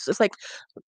re-release. It's like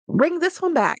bring this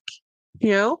one back,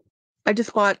 you know? I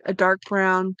just bought a dark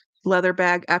brown leather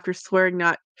bag after swearing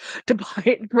not to buy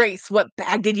it. Grace, what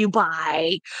bag did you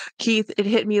buy? Keith, it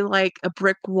hit me like a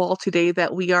brick wall today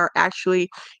that we are actually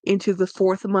into the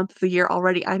fourth month of the year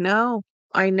already. I know.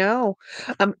 I know.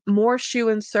 More shoe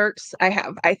inserts.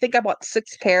 I think I bought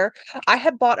 6 pair. I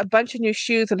had bought a bunch of new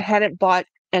shoes and hadn't bought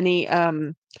any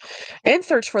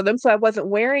inserts for them, so I wasn't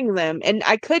wearing them. And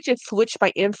I could just switch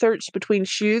my inserts between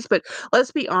shoes, but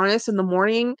let's be honest, in the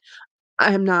morning,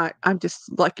 I'm not. I'm just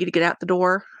lucky to get out the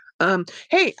door.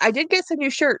 Hey, I did get some new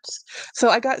shirts. So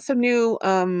I got some new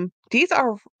these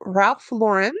are Ralph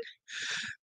Lauren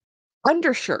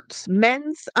undershirts,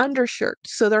 men's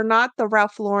undershirts. So they're not the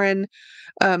Ralph Lauren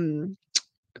um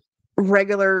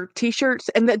regular t-shirts.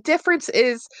 And the difference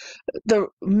is the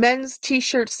men's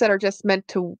t-shirts that are just meant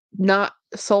to not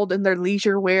sold in their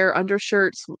leisure wear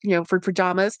undershirts, for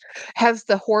pajamas, has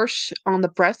the horse on the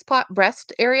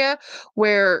breast area,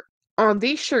 where on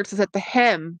these shirts is at the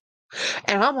hem.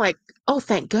 And I'm like, oh,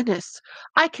 thank goodness.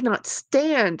 I cannot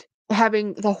stand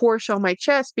having the horse on my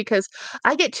chest because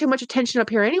I get too much attention up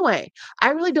here anyway. I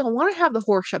really don't want to have the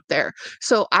horse up there.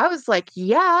 So I was like,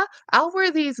 yeah, I'll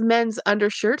wear these men's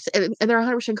undershirts, and they're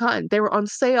 100% cotton. They were on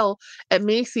sale at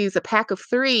Macy's, a pack of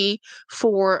 3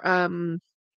 for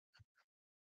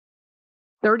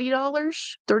 $30,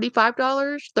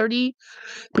 $35, 30,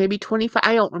 maybe 25.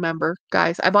 I don't remember,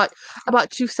 guys. I bought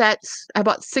 2 sets. I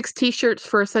bought 6 t-shirts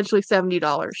for essentially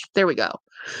 $70. There we go.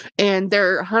 And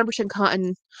they're 100%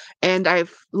 cotton, and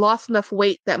I've lost enough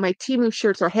weight that my Temu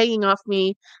shirts are hanging off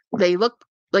me. They look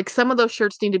like some of those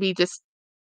shirts need to be just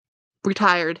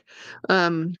retired.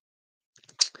 Um,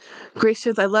 Grace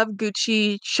says, I love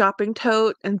Gucci shopping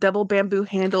tote and double bamboo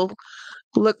handle.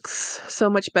 Looks so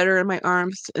much better in my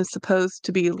arms. It's supposed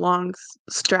to be long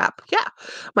strap. Yeah.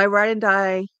 My ride and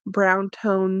die brown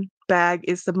tone bag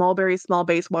is the Mulberry Small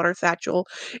Base Water Satchel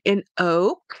in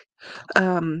oak.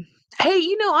 Um, hey,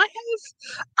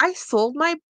 I sold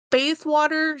my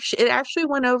Bayswater. It actually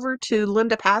went over to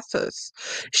Linda Passos.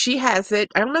 She has it.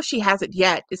 I don't know if she has it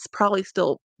yet. It's probably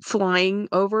still flying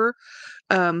over.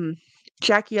 Um,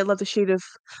 Jackie, I love the shade of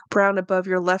brown above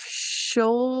your left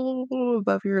shoulder,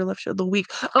 the week.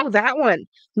 Oh, that one.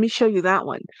 Let me show you that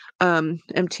one.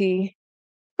 MT.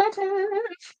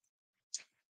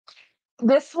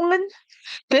 This one.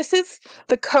 This is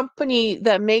the company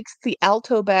that makes the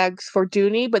Alto bags for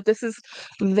Dooney, but this is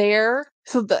their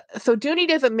so Dooney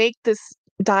doesn't make this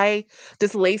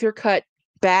laser cut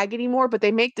bag anymore, but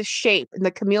they make the shape and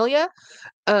the camellia.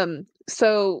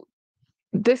 So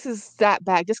this is that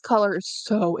bag. This color is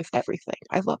everything.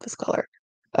 I love this color.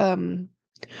 Um,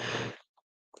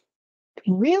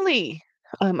 really.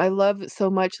 I love it so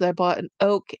much that I bought an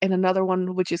oak and another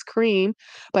one which is cream,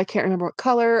 but I can't remember what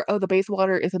color. Oh, the base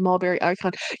water is a mulberry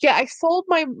icon. Yeah, I sold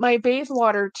my base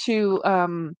water to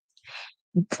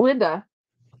Linda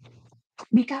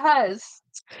because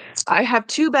I have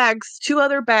 2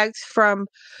 other bags from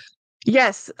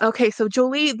yes. Okay, so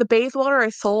Jolie, the base water I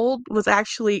sold was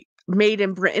actually made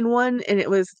in Britain one, and it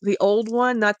was the old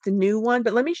one, not the new one.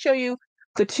 But let me show you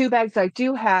the 2 bags I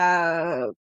do have.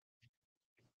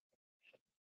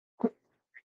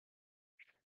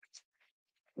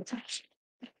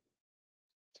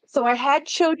 So I had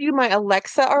showed you my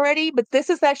Alexa already, but this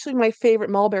is actually my favorite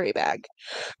mulberry bag,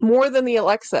 more than the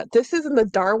Alexa. This is in the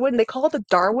Darwin, they call it the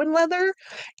Darwin leather,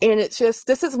 and it's just,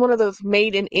 this is one of those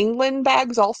made in England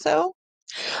bags also.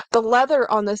 The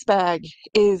leather on this bag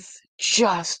is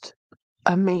just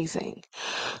amazing.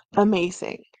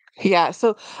 Amazing. Yeah,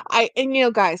 so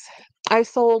and guys, I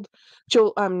sold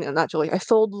no, not Julie, I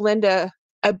sold Linda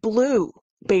a blue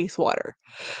base water.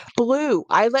 Blue.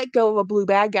 I let go of a blue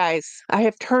bag, guys. I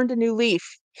have turned a new leaf.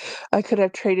 I could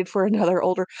have traded for another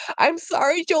older. I'm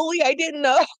sorry, Jolie. I didn't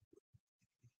know.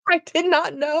 I did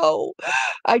not know.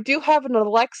 I do have an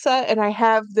Alexa and I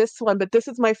have this one, but this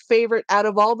is my favorite out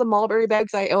of all the mulberry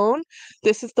bags I own.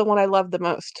 This is the one I love the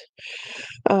most.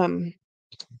 Um,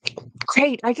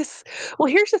 Great.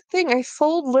 Well, here's the thing. I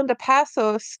sold Linda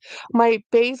Passos my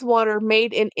Bayswater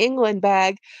made in England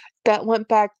bag that went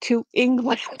back to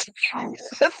England.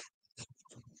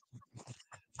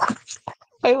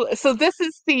 So this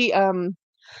is the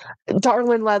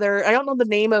Darwin leather. I don't know the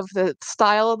name of the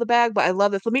style of the bag, but I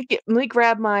love this. Let me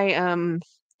grab my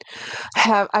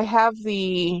I have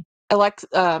the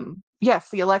Alexa yes,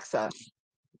 the Alexa.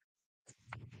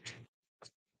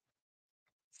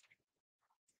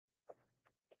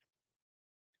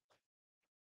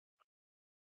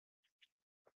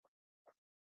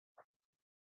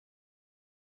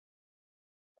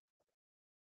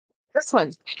 This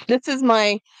one. This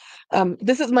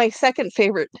is my second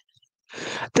favorite.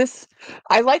 This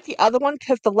I like the other one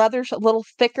because the leather's a little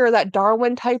thicker, that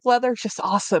Darwin type leather is just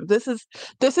awesome. This is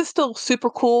still super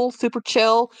cool, super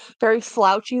chill, very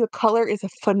slouchy. The color is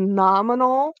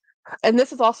phenomenal. And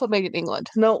this is also made in England.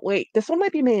 No, wait, this one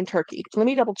might be made in Turkey. Let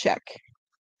me double check.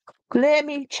 Let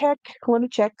me check. Let me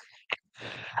check.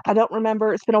 I don't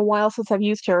remember. It's been a while since I've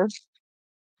used her.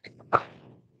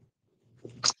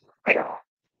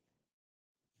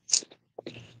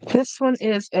 This one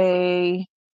is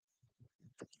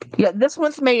yeah, this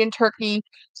one's made in Turkey.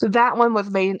 So that one was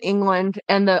made in England,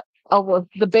 and the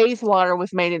Bayswater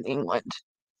was made in England.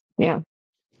 Yeah.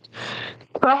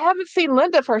 But I haven't seen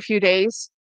Linda for a few days.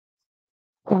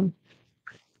 Um,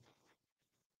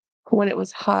 when it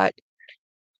was hot.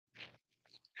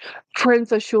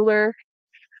 Princess Schuler.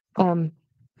 Um,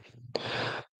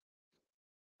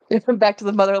 it went back to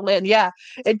the motherland. Yeah,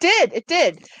 it did. It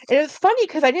did. And it was funny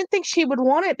because I didn't think she would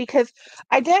want it because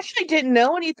I actually didn't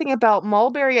know anything about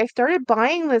mulberry. I started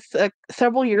buying this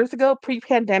several years ago,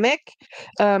 pre-pandemic,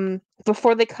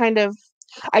 before they kind of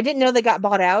I didn't know they got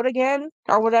bought out again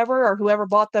or whatever, or whoever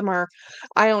bought them, or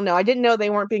I don't know. I didn't know they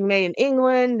weren't being made in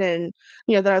England. And,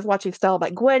 then I was watching Style by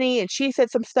Gwenny and she said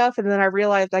some stuff. And then I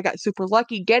realized I got super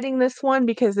lucky getting this one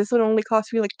because this one only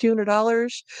cost me like $200,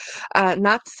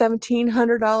 not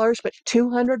 $1,700, but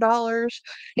 $200.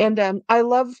 And I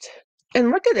loved,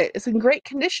 and look at it, it's in great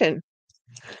condition.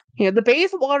 The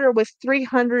Bayswater was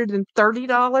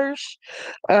 $330.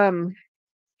 Um,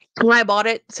 when I bought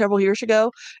it several years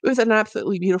ago, it was an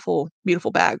absolutely beautiful,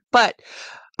 beautiful bag. But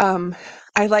um,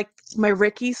 I like my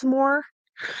Rickies more,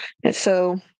 and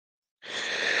so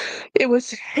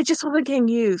it just wasn't getting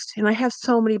used. And I have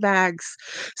so many bags,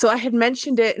 so I had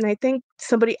mentioned it, and I think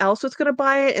somebody else was going to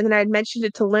buy it, and then I had mentioned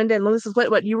it to Linda, and Linda says,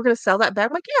 "What? You were going to sell that bag?"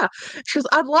 I'm like, "Yeah." She goes,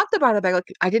 "I'd love to buy the bag."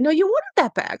 Like, I didn't know you wanted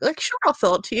that bag. Like, sure, I'll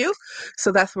sell it to you.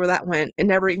 So that's where that went,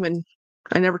 and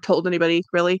I never told anybody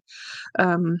really.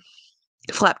 Um,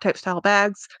 Flap type style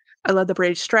bags. I love the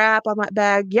braided strap on that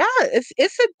bag. Yeah,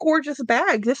 it's a gorgeous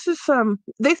bag. This is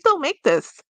they still make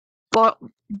this. But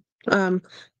um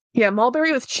yeah,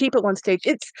 Mulberry was cheap at one stage.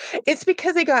 It's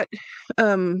because they got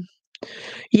um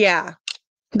yeah,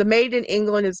 the made in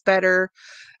England is better.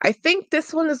 I think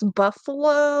this one is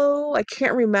Buffalo. I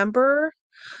can't remember.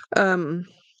 Um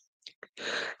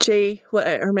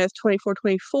Hermes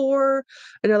 2424,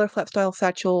 another flap style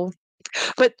satchel.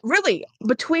 But really,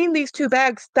 between these two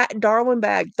bags, that Darwin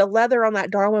bag, the leather on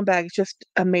that Darwin bag is just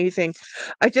amazing.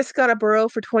 I just got a burrow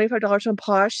for $25 on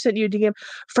Posh. Sent you a DM.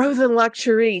 Frozen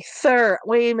luxury, sir.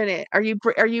 Wait a minute. Are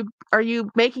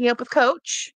you making up with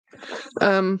Coach?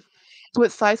 Um,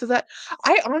 what size is that?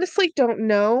 I honestly don't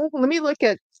know. Let me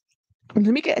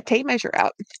get a tape measure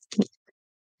out.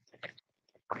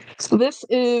 So this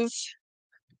is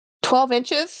 12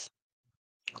 inches.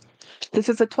 This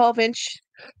is a 12-inch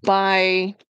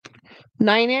by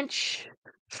 9-inch.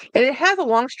 And it has a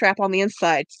long strap on the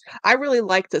inside. I really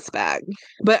like this bag,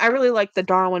 but I really like the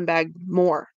Darwin bag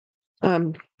more.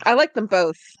 I like them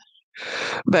both,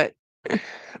 but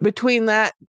between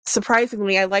that,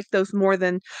 surprisingly, I like those more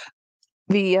than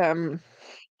the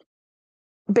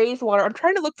Bayswater. I'm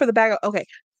trying to look for the bag. Okay,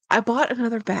 I bought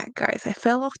another bag, guys. I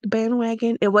fell off the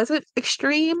bandwagon. It wasn't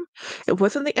extreme. It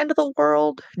wasn't the end of the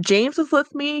world. James was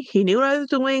with me. He knew what I was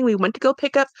doing. We went to go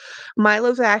pick up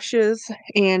Milo's ashes,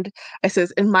 and I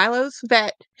says, and Milo's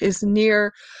vet is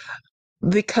near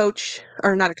the Coach,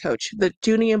 or not a Coach, the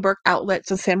Junie and Burke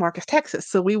outlets in San Marcos, Texas.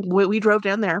 So we drove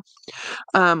down there.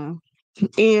 Um,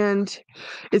 and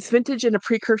it's vintage and a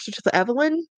precursor to the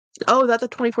Evelyn. Oh, is that the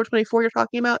 2424 you're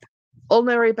talking about? Old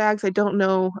Mary bags I don't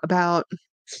know about.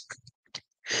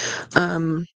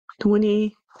 Um,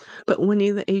 Winnie, but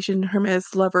Winnie the Asian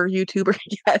Hermes lover YouTuber,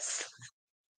 yes.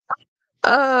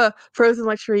 Frozen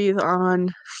luxury is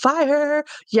on fire.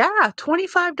 Yeah,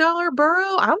 $25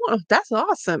 burrow. I want that's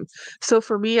awesome. So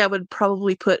for me, I would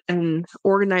probably put an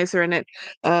organizer in it.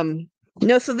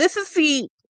 No, so this is the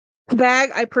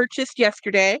bag I purchased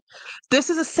yesterday. This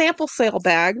is a sample sale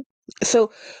bag.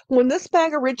 So when this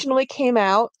bag originally came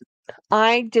out,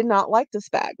 I did not like this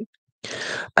bag.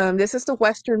 This is the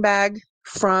Western bag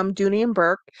from Dooney and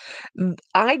Burke.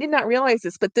 I did not realize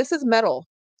this, but this is metal.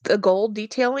 The gold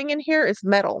detailing in here is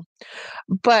metal.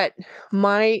 But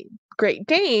my Great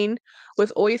Dane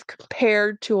was always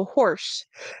compared to a horse.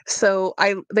 So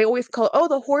they always call it, oh,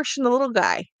 the horse and the little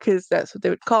guy, because that's what they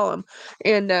would call him.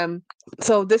 And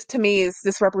so this to me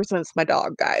this represents my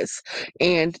dog, guys.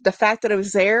 And the fact that it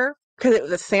was there, because it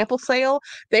was a sample sale,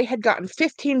 they had gotten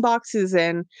 15 boxes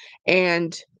in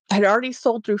and had already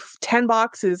sold through 10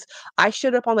 boxes. I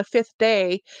showed up on the 5th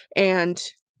day, and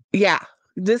yeah,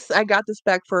 I got this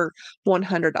bag for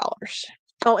 $100.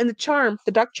 Oh, and the charm,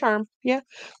 the duck charm. Yeah,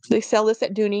 they sell this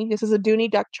at Dooney. This is a Dooney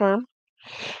duck charm.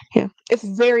 Yeah, it's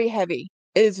very heavy.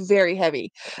 It is very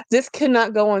heavy. This could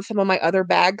not go on some of my other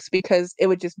bags because it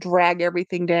would just drag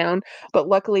everything down. But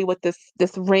luckily with this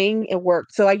ring, it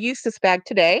worked. So I used this bag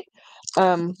today.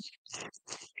 Um,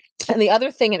 and the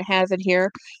other thing it has in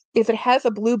here is it has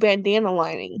a blue bandana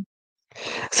lining.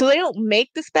 So they don't make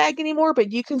this bag anymore,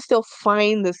 but you can still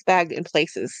find this bag in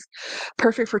places.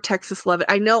 Perfect for Texas. Love it.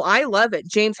 I know I love it.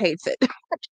 James hates it.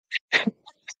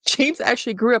 James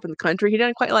actually grew up in the country. He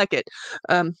didn't quite like it.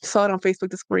 Saw it on Facebook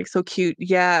this morning. So cute.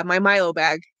 Yeah, my Milo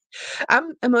bag.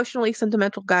 I'm emotionally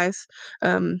sentimental, guys.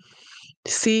 Um,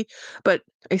 see, but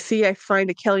I find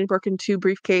a Kelly Birkin 2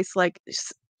 briefcase like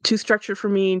too structured for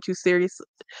me and too serious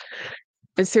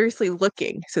and seriously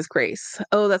looking, says Grace.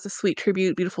 Oh, that's a sweet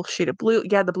tribute. Beautiful shade of blue.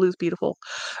 Yeah, the blue's beautiful.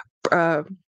 Uh,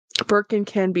 Birkin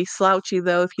can be slouchy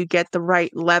though if you get the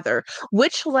right leather.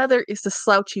 Which leather is the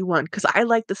slouchy one? Because I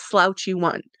like the slouchy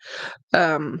one.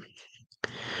 Um,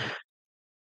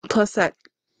 plus that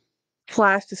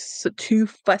flash is too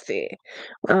fussy.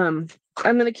 Um,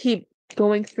 I'm gonna keep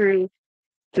going through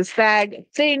this bag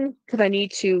thing because I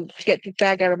need to get this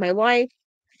bag out of my life.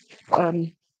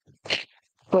 Um,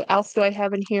 what else do I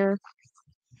have in here?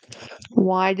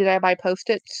 Why did I buy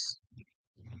Post-its?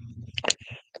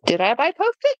 Did I buy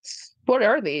Post-its? What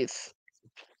are these?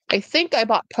 I think I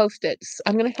bought Post-its.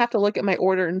 I'm gonna have to look at my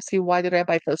order and see why did I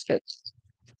buy Post-its.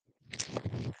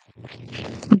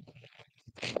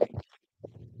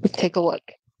 Let's take a look.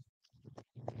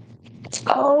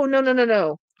 Oh, no, no, no,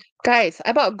 no. Guys,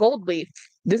 I bought gold leaf.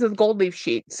 This is gold leaf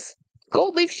sheets.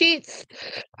 Gold leaf sheets.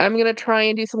 I'm gonna try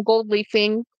and do some gold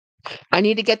leafing. I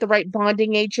need to get the right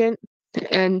bonding agent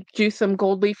and do some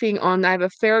gold leafing on. I have a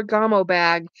Ferragamo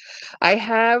bag. I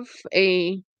have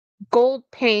a gold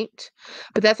paint,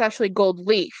 but that's actually gold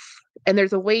leaf. And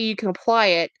there's a way you can apply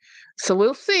it. So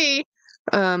we'll see.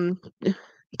 Um,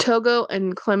 Togo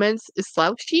and Clements is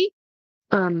slouchy.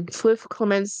 Swift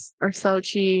Clements are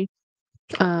slouchy.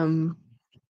 Um,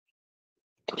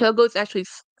 Togo is actually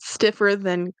stiffer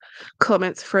than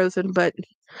Clements frozen, but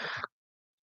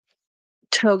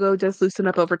Togo does loosen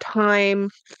up over time.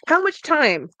 How much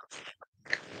time?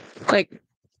 Like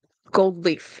gold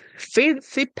leaf.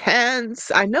 Fancy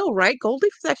pants. I know, right? Gold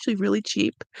leaf is actually really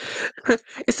cheap.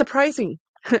 It's surprising.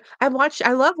 I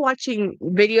love watching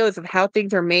videos of how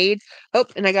things are made. Oh,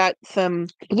 and I got some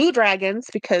blue dragons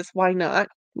because why not?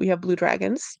 We have blue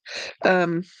dragons.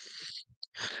 Um,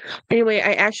 anyway,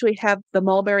 I actually have the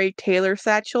Mulberry Taylor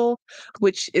satchel,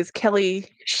 which is Kelly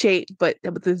shaped, but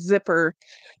with the zipper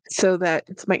so that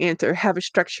it's my answer. Have a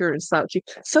structure and slouchy.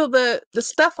 So the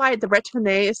stuff I had, the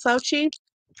Retin-A is slouchy.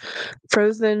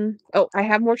 Frozen. Oh, I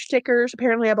have more stickers.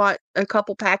 Apparently, I bought a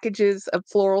couple packages of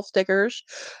floral stickers.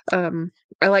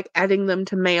 I like adding them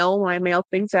to mail when I mail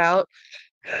things out.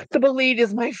 The Believe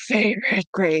is my favorite,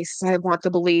 Grace. I want the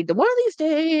Believe. One of these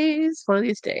days. One of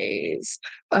these days.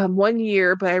 1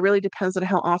 year, but it really depends on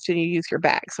how often you use your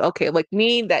bags. Okay, like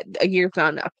me, that a year's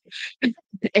not enough.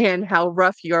 And how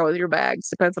rough you are with your bags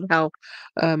depends on how.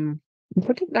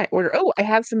 What did I order? Oh, I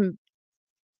have some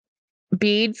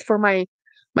beads for my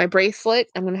My bracelet,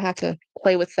 I'm gonna have to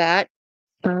play with that.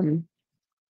 Um,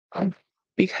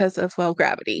 because of, well,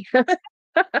 gravity.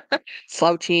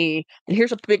 Slouchy. And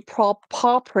here's a big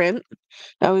paw print.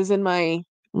 I was in my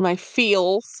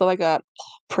feel, so I got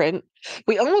paw print.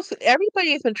 We almost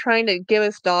everybody has been trying to give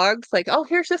us dogs, like, oh,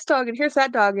 here's this dog and here's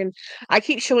that dog, and I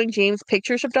keep showing James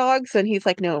pictures of dogs, and he's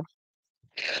like, no.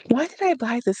 Why did I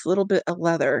buy this little bit of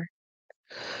leather?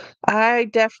 I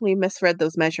definitely misread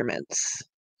those measurements.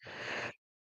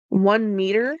 1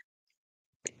 meter?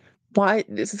 Why?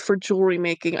 This is for jewelry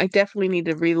making. I definitely need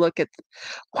to relook at.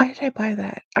 Why did I buy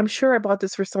that? I'm sure I bought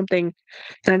this for something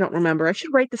and I don't remember. I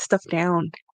should write this stuff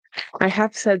down. I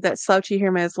have said that slouchy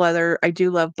Hermes leather. I do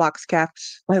love box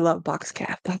caps. I love box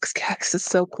cap. Box caps is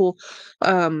so cool.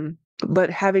 But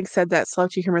having said that,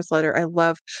 slouchy Hermes leather, I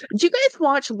love. Do you guys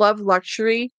watch Love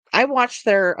Luxury? I watched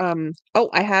their oh,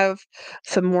 I have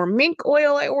some more mink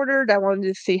oil I ordered. I wanted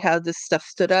to see how this stuff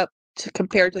stood up to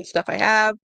compared to the stuff I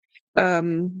have.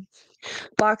 Um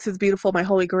Box is beautiful, my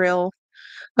holy grail.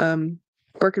 Um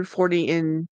Birkin 40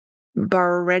 in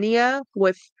Barenia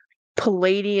with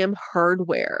palladium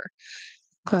hardware.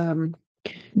 Um,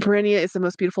 Britannia is the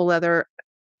most beautiful leather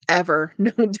ever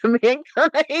known to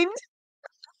mankind.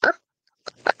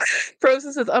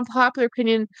 Frozen says, unpopular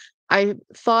opinion. I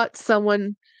thought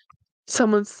someone's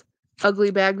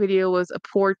ugly bag video was a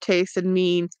poor taste and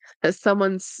mean that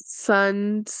someone's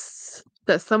son's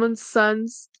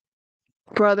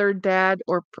brother, dad,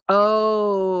 or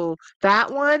oh,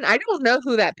 that one. I don't know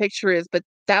who that picture is, but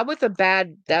that was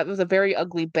a very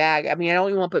ugly bag. I mean, I don't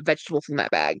even want to put vegetables in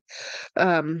that bag.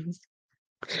 Um,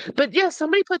 But yeah,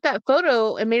 somebody put that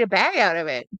photo and made a bag out of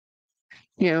it,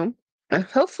 you know.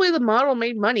 Hopefully the model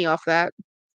made money off that.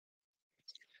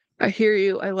 I hear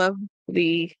you. I love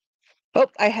the oh,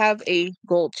 I have a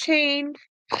gold chain,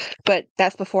 but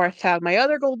that's before I found my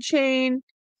other gold chain.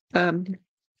 Um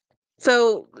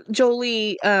so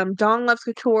Jolie, Dawn Loves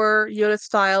Couture, Yoda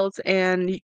Styles,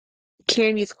 and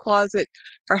Candy's Closet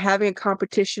are having a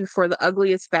competition for the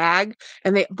ugliest bag,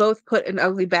 and they both put an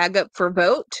ugly bag up for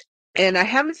vote. And I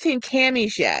haven't seen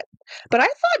Cammy's yet, but I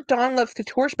thought Dawn Loves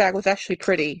Couture's bag was actually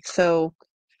pretty. So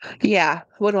yeah,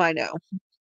 what do I know?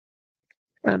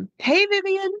 Hey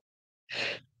Vivian,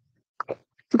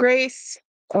 Grace.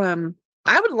 Um,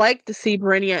 I would like to see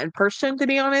Brennia in person, to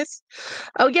be honest.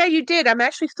 Oh yeah, you did. I'm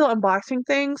actually still unboxing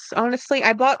things. Honestly,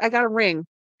 I got a ring.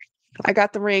 I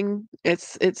got the ring.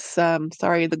 It's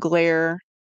sorry, the glare.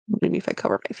 Maybe if I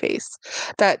cover my face.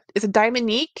 That is a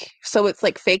diamondique, so it's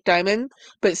like fake diamond,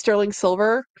 but it's sterling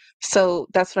silver. So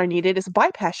that's what I needed is a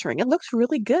bypass ring. It looks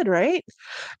really good, right?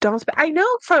 Dawn's back. I know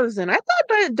Frozen. I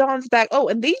thought Dawn's back. Oh,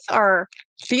 and these are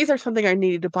something I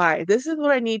needed to buy. This is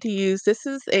what I need to use. This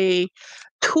is a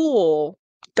tool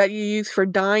that you use for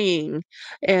dyeing.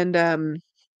 And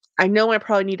I know I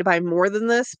probably need to buy more than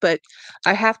this, but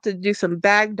I have to do some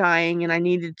bag dyeing and I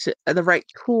needed the right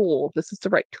tool. This is the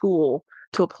right tool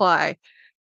to apply.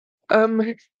 Um,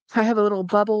 I have a little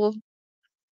bubble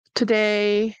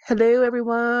today. Hello,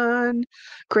 everyone.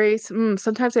 Grace.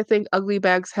 Sometimes I think ugly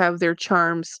bags have their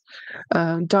charms.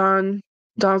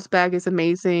 Dawn's bag is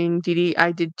amazing. Dee Dee,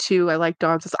 I did too. I like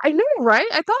Dawn's. I know, right?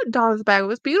 I thought Dawn's bag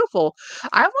was beautiful.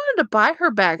 I wanted to buy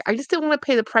her bag. I just didn't want to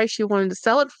pay the price she wanted to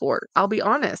sell it for. I'll be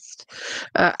honest.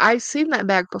 I've seen that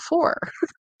bag before.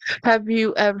 Have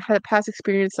you ever had a past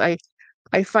experience? I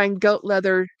find goat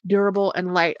leather durable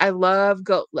and light. I love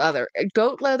goat leather.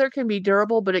 Goat leather can be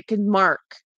durable, but it can mark.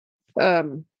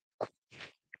 Um,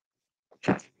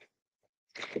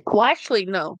 well, actually,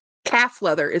 no. Calf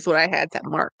leather is what I had that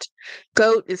marked.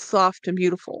 Goat is soft and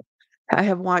beautiful. I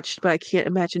have watched, but I can't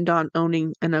imagine Dawn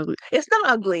owning an ugly. It's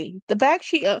not ugly. The bag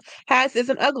she has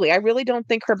isn't ugly. I really don't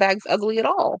think her bag's ugly at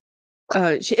all.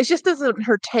 It just doesn't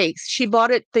her taste. She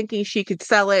bought it thinking she could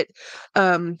sell it,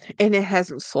 and it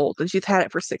hasn't sold, and she's had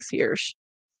it for 6 years.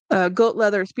 Goat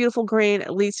leather is beautiful grain,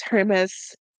 at least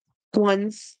Hermes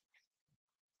ones.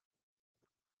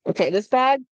 Okay, this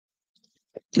bag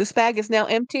is now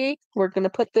empty. We're gonna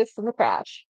put this in the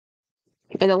trash.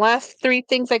 And the last three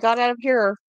things I got out of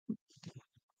here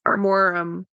are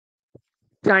more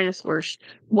dinosaurs.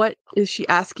 What is she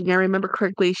asking? I remember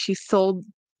correctly, she sold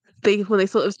when they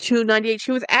sold it was $298.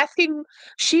 She was asking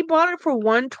she bought it for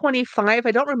 $125.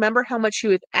 I don't remember how much she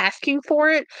was asking for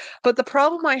it, but the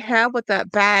problem I have with that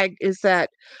bag is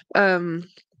that um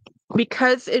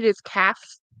because it is calf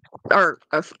or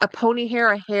a pony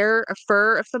hair, a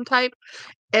fur of some type,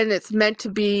 and it's meant to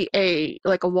be a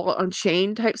like a wall on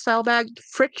chain type style bag,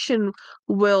 friction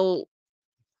will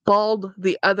bald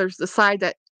the side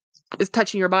that is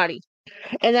touching your body.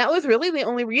 And that was really the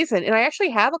only reason. And I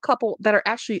actually have a couple that are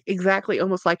actually exactly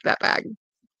almost like that bag.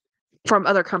 from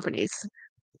other companies.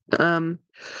 Um,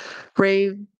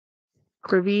 Ray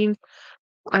Gravine,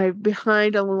 I'm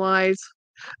behind on the lies,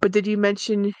 but did you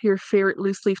mention your favorite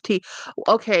loose leaf tea?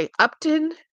 Okay,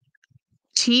 Upton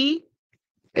tea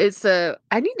is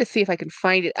I need to see if I can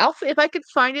find it. If I can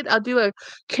find it, I'll do a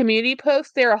community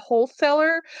post. They're a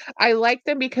wholesaler. I like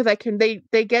them because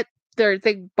they get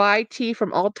they buy tea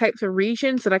from all types of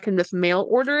regions, and I can just mail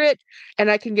order it,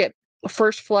 and I can get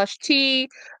first flush tea.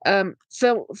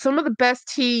 So some of the best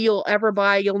tea you'll ever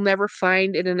buy, you'll never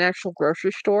find in an actual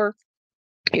grocery store.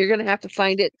 You're gonna have to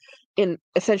find it in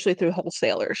essentially through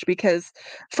wholesalers because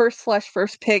first flush,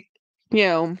 first pick, you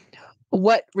know,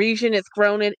 what region it's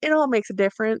grown in, it all makes a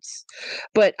difference.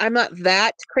 But I'm not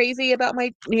that crazy about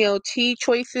my, tea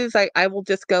choices. I will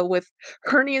just go with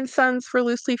Kearney and Sons for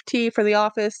loose leaf tea for the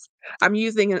office. I'm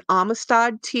using an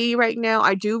Amistad tea right now.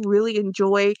 I do really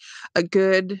enjoy a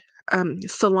good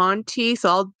Ceylon tea, so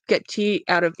I'll get tea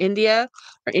out of India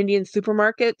or Indian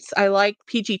supermarkets. I like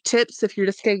PG Tips if you're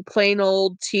just getting plain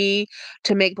old tea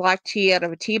to make black tea out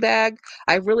of a tea bag.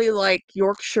 I really like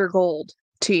Yorkshire Gold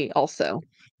tea also.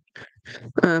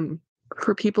 Um,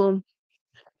 for people,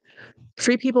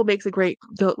 Free People makes a great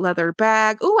leather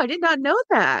bag. Oh, I did not know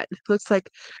that. Looks like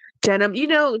denim.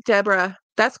 Deborah,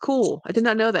 that's cool. I did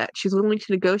not know that. She's willing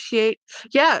to negotiate.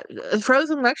 Yeah,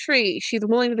 Frozen Luxury, she's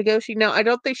willing to negotiate. Now, I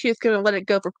don't think she's going to let it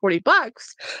go for $40,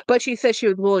 but she said she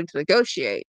was willing to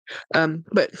negotiate.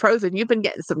 But Frozen, you've been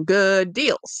getting some good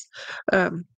deals.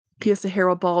 Piece of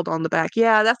Harold Bald on the back.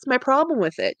 Yeah, that's my problem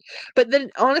with it. But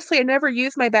then honestly, I never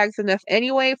use my bags enough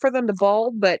anyway for them to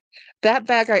bald. But that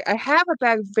bag, I have a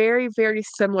bag very, very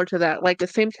similar to that, like the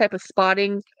same type of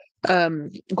spotting,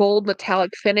 gold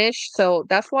metallic finish. So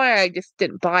that's why I just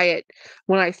didn't buy it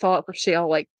when I saw it for sale,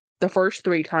 like the first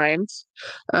three times.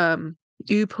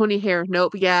 You pony hair.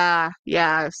 Nope. Yeah.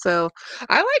 Yeah. So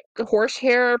I like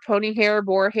horsehair, pony hair,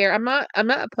 boar hair. I'm not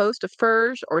opposed to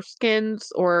furs or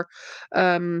skins or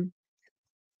um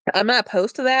I'm not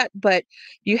opposed to that, but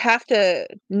you have to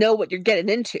know what you're getting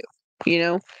into. You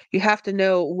know, you have to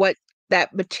know what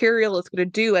that material is going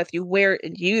to do as you wear it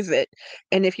and use it.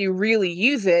 And if you really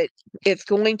use it, it's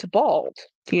going to bald.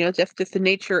 That's just the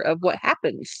nature of what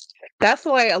happens. That's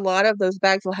why a lot of those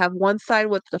bags will have one side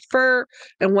with the fur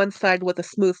and one side with a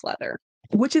smooth leather,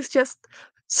 which is just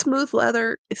smooth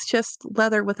leather. It's just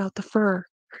leather without the fur,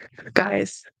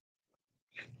 guys.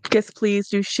 Guess please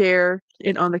do share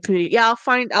it on the community. Yeah, I'll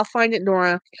find it,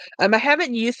 Nora. I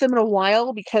haven't used them in a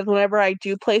while because whenever I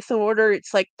do place an order,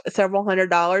 it's like several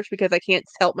 $100s because I can't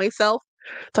help myself.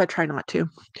 So I try not to.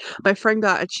 My friend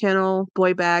got a channel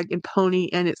boy bag and pony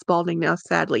and it's balding now,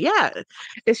 sadly. Yeah,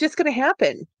 it's just gonna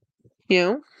happen, you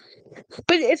know?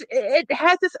 But it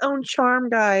has its own charm,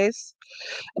 guys.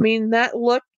 I mean, that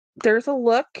look,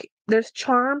 there's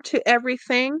charm to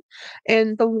everything,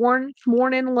 and the worn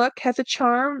in look has a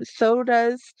charm. So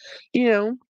does, you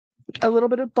know, a little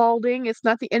bit of balding. It's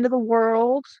not the end of the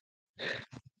world.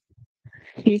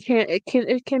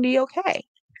 It can be okay.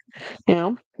 You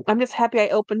know, I'm just happy I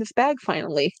opened this bag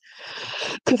finally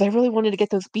because I really wanted to get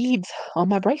those beads on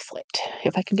my bracelet.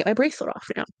 If I can get my bracelet off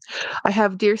now. I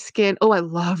have deerskin. Oh, I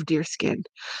love deerskin.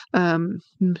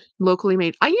 Locally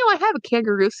made. I have a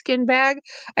kangaroo skin bag.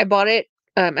 I bought it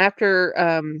after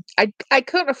I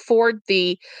couldn't afford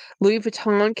the Louis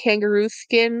Vuitton kangaroo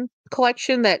skin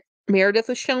collection that Meredith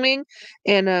was showing,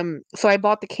 and so I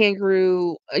bought the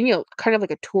kangaroo, kind of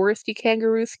like a touristy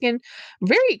kangaroo skin.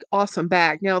 Very awesome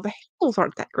bag. Now the handles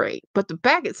aren't that great, but the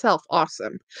bag itself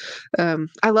awesome.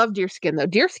 I love deerskin though.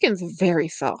 Deerskin's very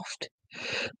soft.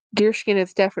 Deerskin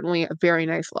is definitely a very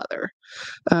nice leather.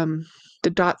 Um, the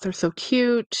dots are so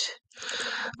cute.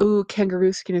 Ooh,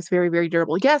 kangaroo skin is very, very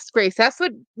durable. Yes, Grace, that's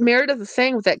what Meredith is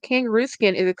saying with that kangaroo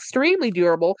skin is extremely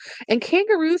durable. And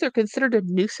kangaroos are considered a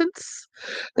nuisance.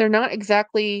 They're not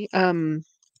exactly I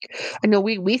know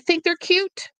we think they're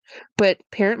cute, but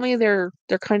apparently they're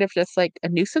kind of just like a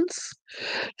nuisance.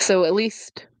 So at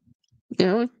least,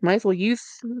 might as well use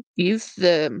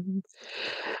the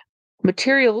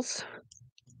materials.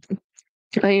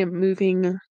 I am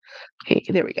moving. Okay,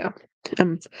 there we go.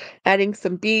 I'm adding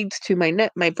some beads to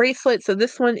my bracelet. So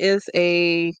this one is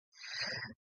a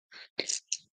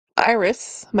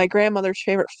iris, my grandmother's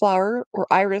favorite flower, or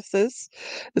irises.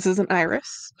 This is an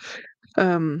iris.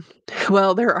 Um,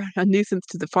 well, they're a nuisance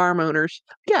to the farm owners.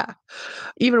 Yeah,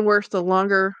 even worse, the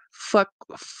longer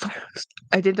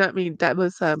I did not mean that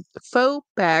was a faux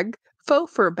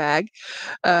fur bag,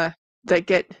 that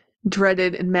get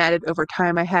dreaded and matted over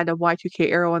time. I had a Y2K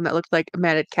arrow one that looked like a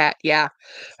matted cat. Yeah,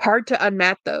 hard to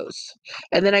unmat those.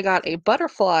 And then I got a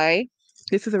butterfly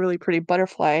This is a really pretty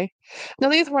butterfly. Now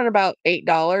these run about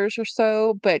 $8 or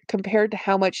so, but compared to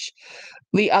how much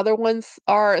the other ones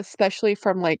are, especially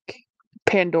from like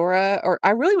Pandora, or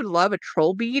I really would love a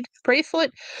troll bead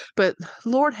bracelet, but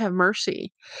Lord have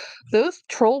mercy. Those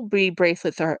troll bead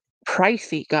bracelets are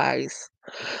pricey, guys.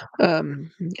 And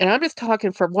I'm just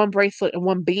talking for one bracelet and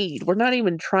one bead. We're not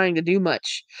even trying to do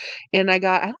much. And I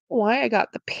don't know why I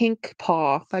got the pink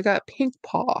paw. I got pink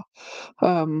paw.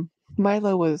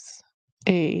 Milo was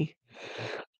a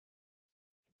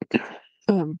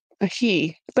a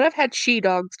he, but I've had she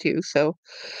dogs too, so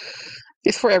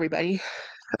it's for everybody.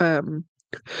 Um,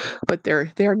 but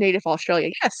they're native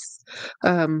Australia. Yes.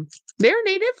 They're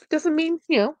native doesn't mean,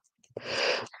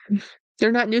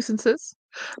 they're not nuisances,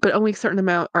 but only a certain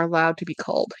amount are allowed to be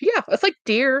called. Yeah, it's like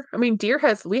deer. I mean,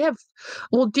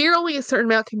 well, deer only a certain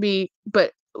amount can be,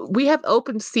 but we have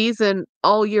open season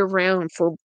all year round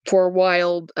for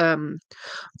wild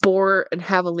boar and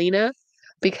javelina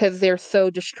because they're so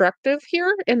destructive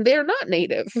here, and they're not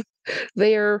native.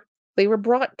 They're they were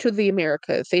brought to the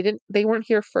Americas. They weren't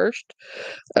here first.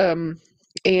 Um,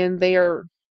 and they are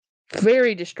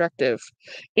very destructive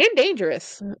and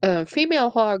dangerous. Female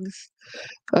hogs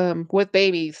with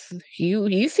babies.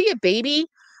 You see a baby,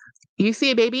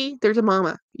 there's a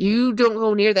mama. You don't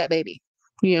go near that baby.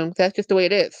 That's just the way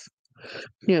it is.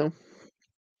 You know,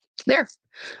 there.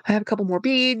 I have a couple more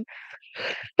beads.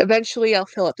 Eventually I'll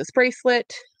fill up this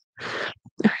bracelet.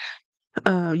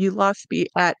 You lost me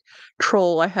at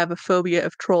troll. I have a phobia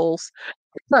of trolls.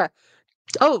 Huh.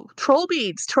 Oh, troll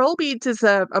beads. Troll beads is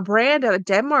a brand out of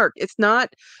Denmark. It's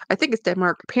not, I think it's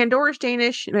Denmark. Pandora's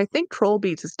Danish, and I think troll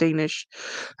beads is Danish.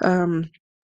 Um,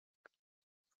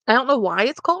 I don't know why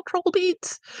it's called troll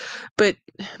beads, but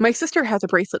my sister has a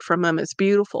bracelet from them. It's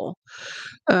beautiful.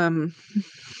 Um,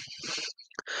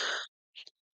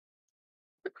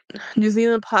 New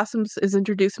Zealand possums is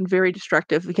introduced and very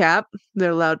destructive. Yeah,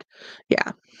 they're allowed.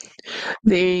 Yeah,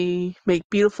 they make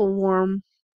beautiful, warm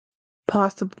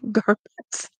possum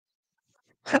garments.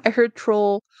 I heard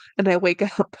troll and I wake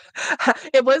up.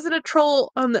 It wasn't a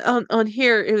troll on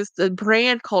here. It was the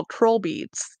brand called Troll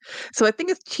Beads. So I think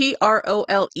it's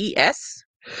TROLES.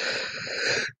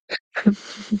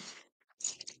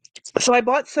 So I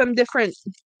bought some different.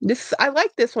 This I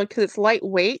like this one because it's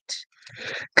lightweight.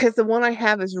 Because the one I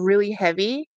have is really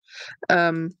heavy.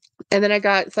 Um, and then I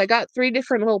got three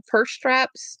different little purse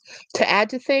straps to add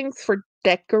to things for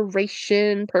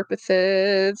decoration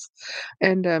purposes.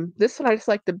 And this one I just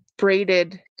like the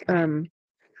braided.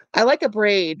 I like a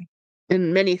braid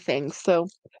in many things, so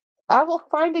I will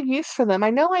find a use for them. I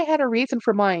know I had a reason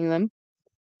for buying them.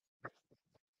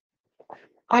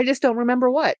 I just don't remember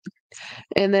what.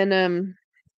 And then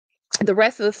the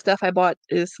rest of the stuff I bought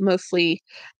is mostly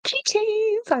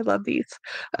keychains. I love these.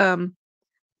 Um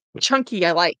Chunky,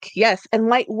 I like. Yes, and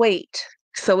lightweight.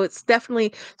 So it's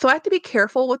definitely so I have to be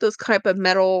careful with those type of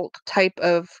metal type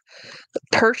of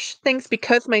purse things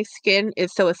because my skin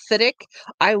is so acidic.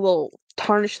 I will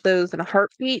tarnish those in a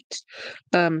heartbeat.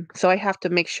 So I have to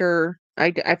make sure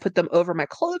I put them over my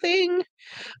clothing,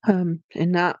 and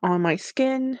not on my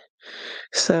skin.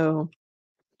 So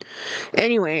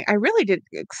anyway, I really didn't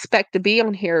expect to be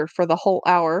on here for the whole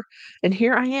hour, and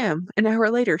here I am, an hour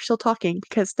later, still talking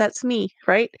because that's me,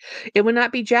 right? It would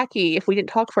not be Jackie if we didn't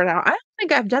talk for an hour. I don't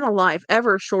think I've done a live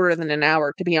ever shorter than an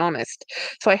hour, to be honest.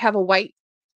 So I have a white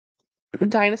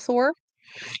dinosaur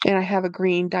and I have a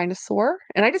green dinosaur.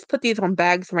 And I just put these on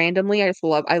bags randomly. I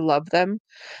love them.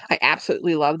 I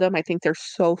absolutely love them. I think they're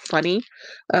so funny.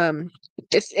 Um,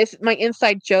 it's my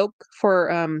inside joke for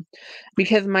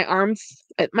because my arms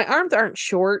aren't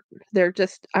short. They're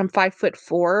just I'm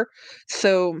 5'4",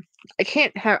 so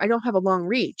I don't have a long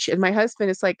reach. And my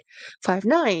husband is like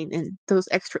 5'9", and those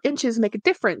extra inches make a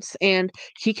difference. And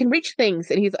he can reach things.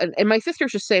 And my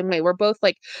sister's the same way. We're both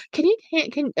like, I'm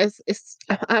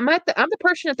the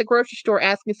person at the grocery store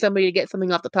asking somebody to get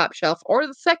something off the top shelf or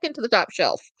the second to the top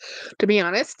shelf, to be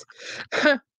honest.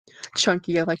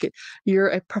 Chunky, I like it. You're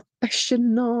a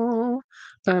professional.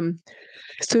 Um,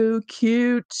 so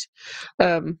cute.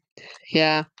 Um,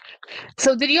 yeah.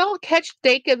 So did y'all catch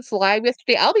Jacob's live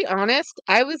yesterday? I'll be honest,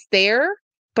 I was there,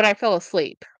 but I fell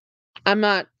asleep. I'm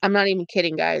not even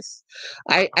kidding, guys.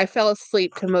 I fell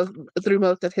asleep through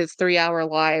most of his 3-hour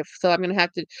live. So I'm gonna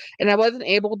have to and I wasn't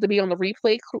able to be on the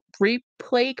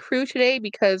replay crew today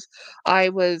because I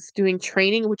was doing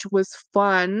training, which was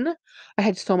fun. I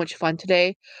had so much fun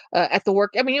today at the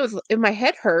work. I mean, my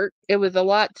head hurt. It was a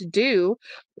lot to do.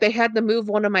 They had to move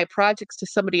one of my projects to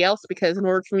somebody else because in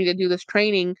order for me to do this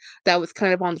training that was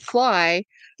kind of on the fly,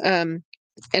 um,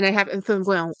 And so I'm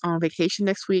going on vacation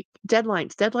next week.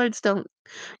 Deadlines don't,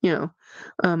 you know,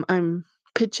 I'm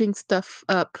pitching stuff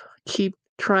up, keep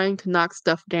trying to knock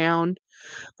stuff down.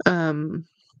 Um,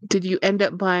 did you end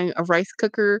up buying a rice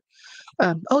cooker?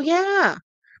 Oh yeah,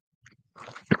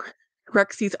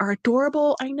 Rexies are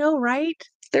adorable. I know, right?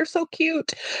 They're so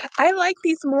cute. I like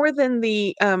these more than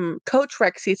the Coach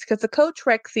Rexies because the Coach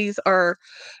Rexies are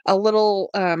a little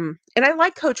and I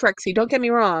like Coach Rexy, don't get me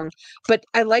wrong, but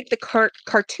I like the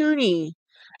cartoony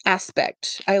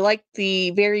aspect. I like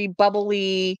the very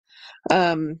bubbly,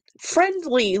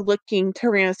 friendly looking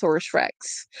Tyrannosaurus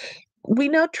Rex. We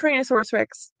know Tyrannosaurus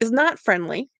Rex is not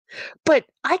friendly, but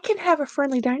I can have a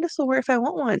friendly dinosaur if I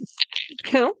want one.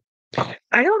 You know?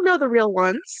 I don't know the real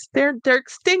ones. They're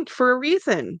extinct for a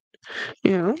reason,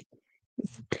 you know.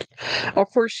 Of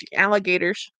course,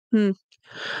 alligators.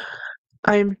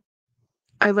 I'm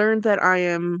I learned that I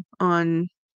am on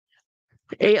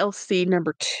ALC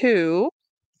number 2.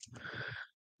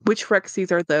 Which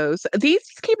Rexies are those? These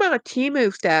came out of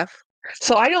Temu stuff.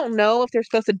 So I don't know if they're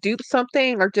supposed to dupe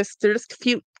something or they're just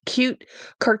cute,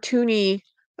 cartoony,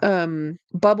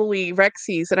 bubbly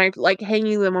Rexies, and I like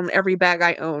hanging them on every bag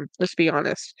I own, let's be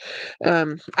honest.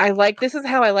 This is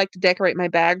how I like to decorate my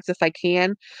bags if I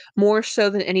can, more so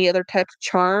than any other type of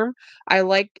charm. I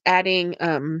like adding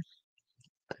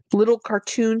little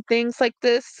cartoon things like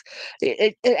this.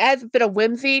 It adds a bit of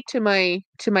whimsy to my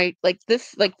like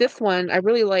this one. I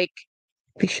really like.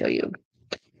 Let me show you.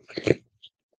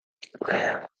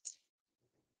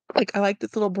 Like I like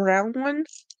this little brown one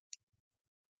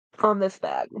on this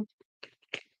bag.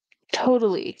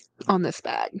 Totally on this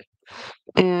bag.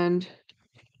 And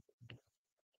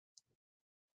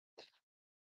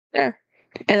there.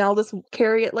 And I'll just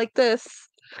carry it like this.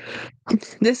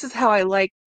 This is how I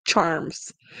like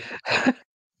charms.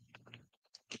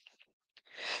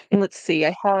 And let's see,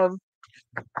 I have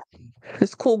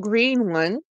this cool green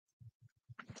one.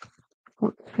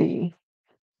 Let's see.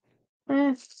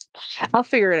 Eh, I'll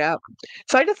figure it out.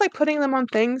 So I just like putting them on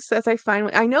things as I find.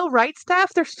 I know, right,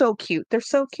 staff? They're so cute. They're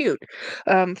so cute.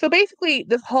 So basically,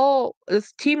 this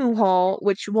Temu haul,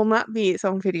 which will not be its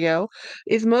own video,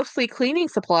 is mostly cleaning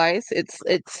supplies.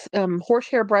 It's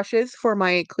horsehair brushes for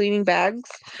my cleaning bags,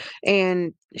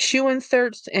 and shoe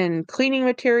inserts, and cleaning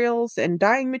materials, and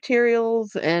dyeing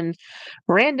materials, and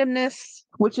randomness,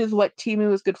 which is what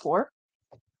Temu is good for.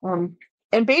 Um,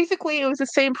 and basically, it was the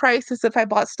same price as if I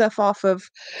bought stuff off of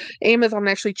Amazon,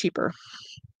 actually cheaper,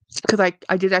 because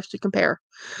I did actually compare.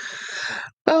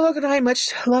 Oh, good night.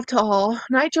 Much love to all.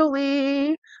 Night,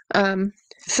 Jolie.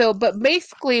 But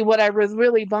basically, what I was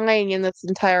really buying in this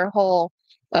entire haul,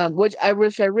 which I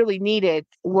wish I really needed,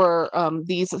 were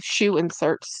these shoe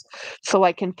inserts, so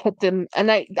I can put them.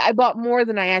 And I bought more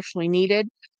than I actually needed.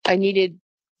 I needed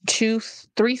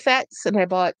 3 sets, and I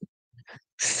bought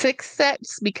 6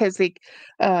 sets because I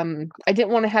didn't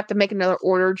want to have to make another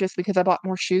order just because I bought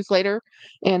more shoes later.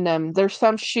 And there's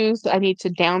some shoes that I need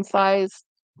to downsize,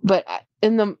 but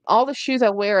all the shoes I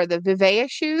wear are the Vivea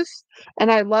shoes,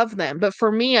 and I love them. But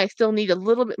for me, I still need a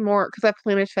little bit more because I have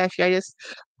plantar fasciitis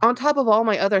on top of all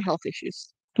my other health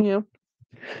issues. You know,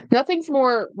 nothing's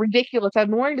more ridiculous. I've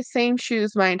been wearing the same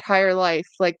shoes my entire life,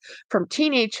 like from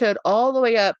teenagehood all the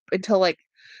way up until like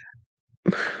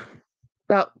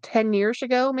about 10 years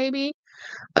ago, maybe.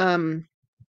 Um,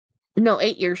 no,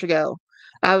 8 years ago.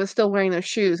 I was still wearing those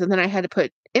shoes, and then I had to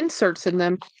put inserts in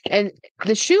them, and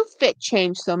the shoe fit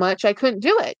changed so much I couldn't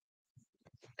do it.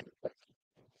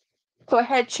 So I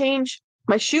had to change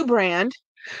my shoe brand.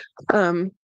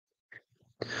 Um,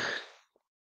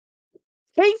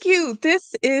 Thank you.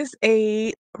 This is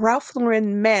a Ralph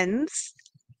Lauren men's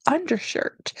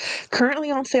undershirt,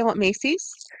 currently on sale at Macy's.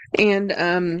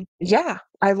 And yeah,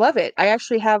 I love it. I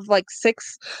actually have like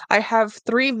 6. I have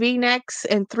 3 V-necks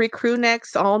and 3 crew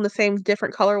necks, all in the same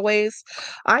different colorways.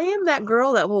 I am that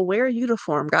girl that will wear a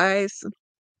uniform, guys.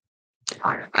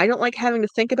 I don't like having to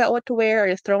think about what to wear.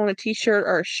 I just throw on a t-shirt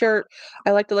or a shirt.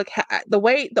 I like to look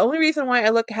the only reason why I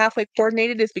look halfway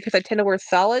coordinated is because I tend to wear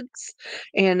solids,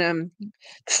 and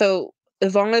so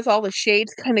as long as all the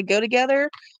shades kind of go together.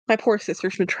 My poor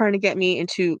sister's been trying to get me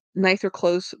into nicer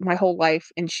clothes my whole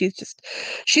life, and she's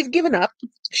given up.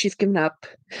 She's given up,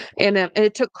 and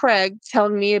it took Craig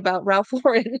telling me about Ralph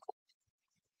Lauren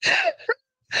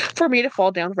for me to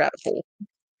fall down the rabbit hole.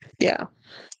 Yeah.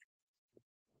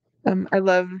 I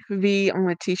love V on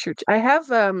my t-shirt. I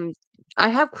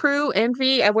have crew and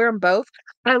V. I wear them both.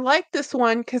 I like this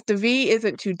one because the V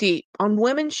isn't too deep. On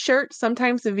women's shirts,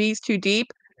 sometimes the V is too deep,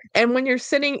 And when you're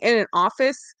sitting in an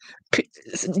office,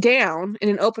 down in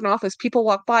an open office, people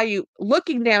walk by you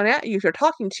looking down at you if they're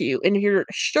talking to you, and your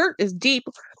shirt is deep,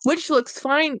 which looks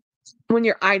fine when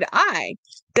you're eye to eye,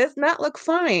 does not look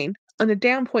fine on a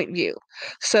down point view.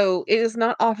 So it is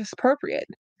not office appropriate.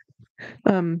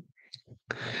 Um,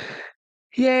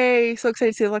 Yay! So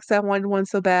excited to see Alexa. I wanted one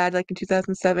so bad, like in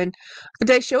 2007.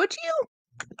 Did I show it to you?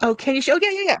 Oh, can you show?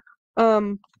 Yeah, yeah, yeah.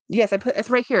 Yes, I put it's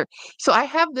right here. So I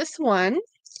have this one.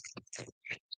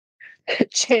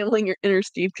 Channeling your inner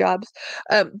Steve Jobs.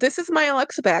 This is my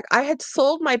Alexa bag. I had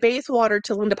sold my base water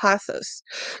to Linda Passos.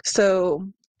 So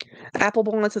Apple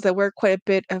Balance says I wear quite a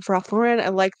bit of Ralph Lauren. I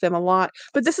like them a lot.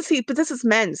 But this is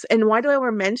men's. And why do I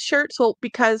wear men's shirts? Well,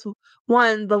 because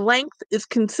one, the length is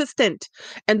consistent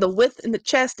and the width in the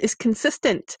chest is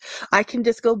consistent. I can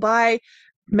just go buy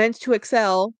men's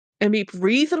 2XL and be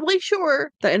reasonably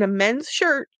sure that in a men's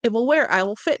shirt I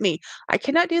will fit me. I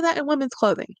cannot do that in women's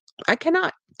clothing. I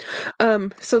cannot.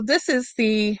 So this is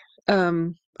the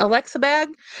Alexa bag,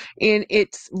 and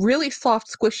it's really soft,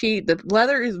 squishy. The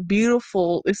leather is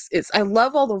beautiful. It's I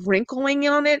love all the wrinkling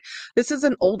on it. This is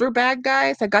an older bag,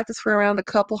 guys. I got this for around a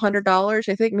couple $100.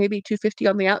 I think maybe 250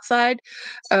 on the outside.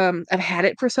 I've had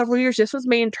it for several years. This was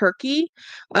made in Turkey.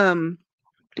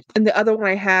 And the other one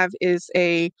I have is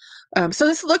so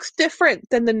this looks different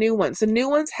than the new ones. The new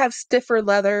ones have stiffer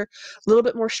leather, a little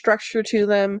bit more structure to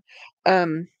them.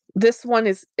 This one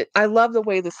I love the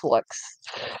way this looks.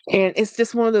 And it's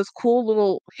just one of those cool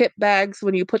little hip bags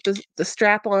when you put the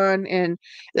strap on and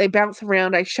they bounce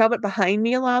around. I shove it behind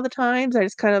me a lot of the times.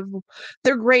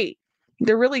 They're great.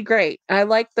 They're really great. I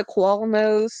like the koala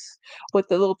nose with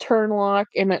the little turn lock,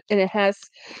 and it has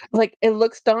like it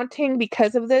looks daunting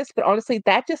because of this, but honestly,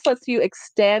 that just lets you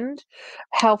extend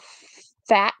how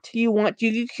fat you want.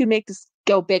 You can make this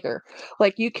go bigger.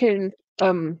 Like you can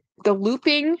the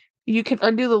looping. You can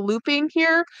undo the looping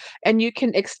here, and you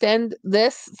can extend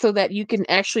this so that you can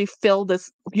actually fill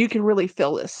this. You can really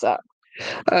fill this up,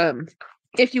 um,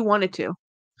 if you wanted to.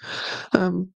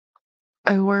 Um,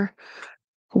 I were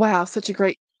Wow, such a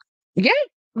great yeah.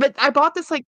 But I bought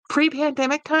this like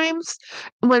pre-pandemic times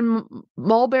when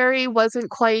Mulberry wasn't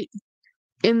quite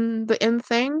in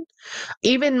thing.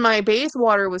 Even my base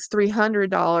water was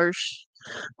 $300.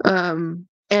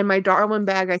 And my Darwin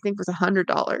bag I think was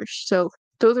 $100. So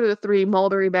those are the three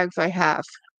Mulberry bags I have.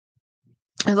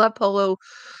 I love Polo,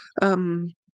 um,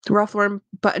 Ralph Lauren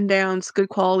button downs, good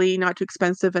quality, not too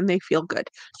expensive, and they feel good.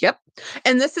 Yep.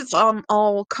 And this is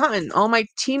all cotton. All my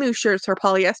Temu shirts are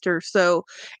polyester. So,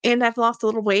 and I've lost a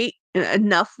little weight,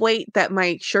 enough weight that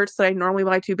my shirts that I normally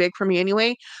buy too big for me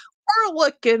anyway are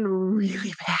looking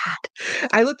really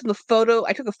bad. I took a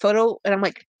photo and I'm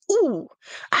like, ooh,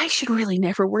 I should really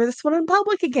never wear this one in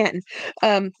public again.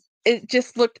 Um,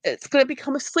 it's gonna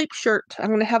become a sleep shirt. I'm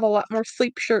gonna have a lot more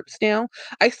sleep shirts now.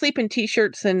 I sleep in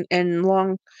t-shirts and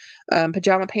long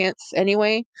pajama pants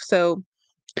anyway, so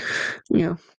you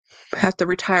know, have to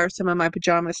retire some of my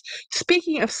pajamas.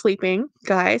 Speaking of sleeping,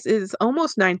 guys, it is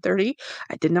almost 9:30.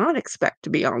 I did not expect to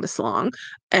be on this long,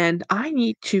 and I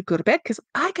need to go to bed because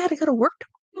I gotta go to work.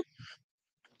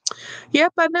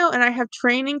 Yep, I know, and I have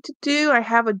training to do. I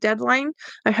have a deadline.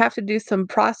 I have to do some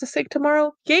processing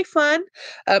tomorrow. Yay, fun!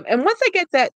 And once I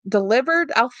get that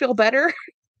delivered, I'll feel better.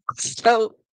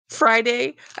 So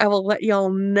Friday, I will let y'all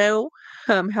know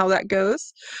how that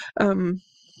goes. Um,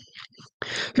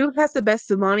 who has the best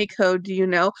Zumani code? Do you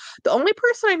know? The only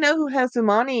person I know who has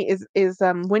Zumani is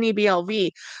Winnie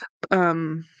BLV.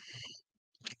 Um,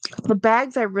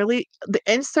 the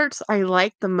inserts I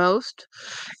like the most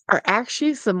are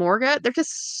actually Zamorga. They're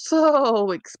just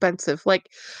so expensive, like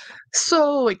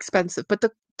so expensive. But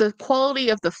the quality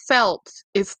of the felt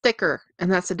is thicker,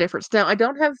 and that's the difference. Now I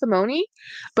don't have Zamoni,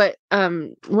 but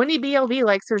Winnie BLV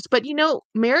likes hers. But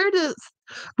Meredith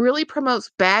really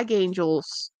promotes Bag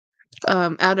Angels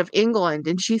out of England,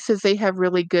 and she says they have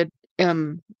really good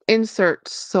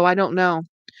inserts. So I don't know.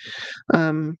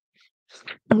 Um,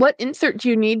 what insert do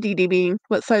you need, DDB?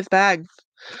 What size bag?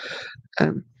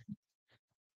 Um,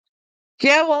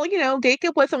 yeah, well,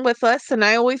 Jacob wasn't with us, and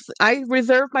I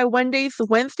reserve my Wednesdays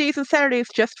and Saturdays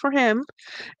just for him,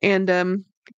 and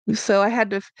so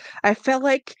I felt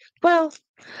like, well,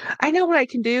 I know what I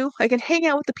can do. I can hang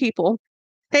out with the people,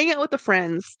 hang out with the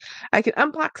friends. I can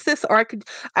unbox this, or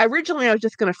originally I was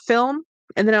just gonna film,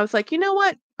 and then I was like, you know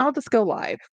what? I'll just go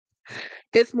live.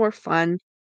 It's more fun,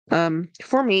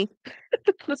 for me.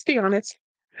 Let's be honest.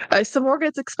 Some more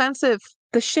gets expensive.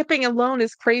 The shipping alone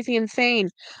is crazy insane,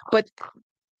 but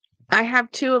I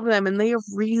have two of them and they are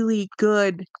really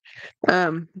good.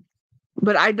 Um,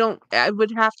 but I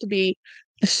would have to be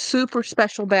a super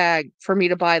special bag for me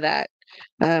to buy that.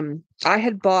 I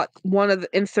had bought one of the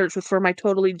inserts was for my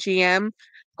Totally GM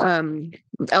um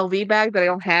LV bag that I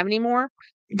don't have anymore.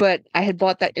 But I had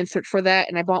bought that insert for that,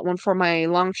 and I bought one for my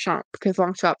Longchamp because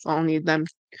Longshops all need them.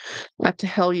 I have to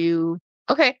tell you.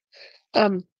 Okay.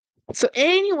 Um. So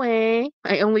anyway,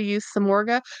 I only use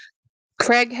Samorga.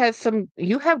 Craig has some.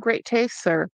 You have great taste,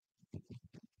 sir.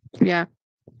 Yeah.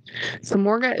 So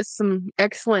Morga is some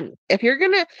excellent. If you're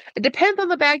gonna, it depends on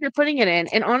the bag you're putting it in.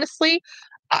 And honestly,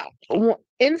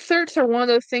 inserts are one of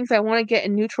those things I want to get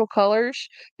in neutral colors,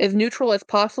 as neutral as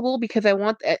possible, because I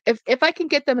want if I can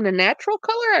get them in a natural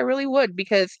color, I really would,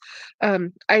 because I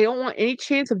don't want any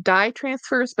chance of dye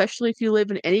transfer, especially if you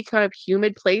live in any kind of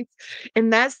humid place.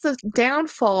 And that's the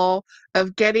downfall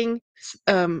of getting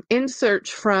inserts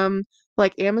from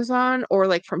like Amazon or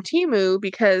like from Temu,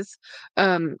 because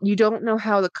you don't know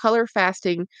how the color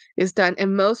fasting is done,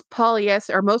 and most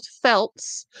polyester or most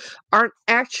felts aren't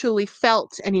actually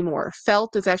felt anymore.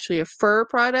 Felt is actually a fur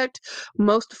product.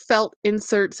 Most felt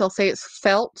inserts, they'll say it's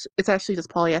felt. It's actually just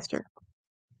polyester.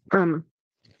 Um,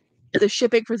 the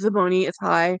shipping for Zamboni is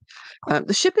high.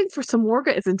 The shipping for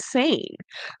Samorga is insane.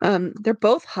 They're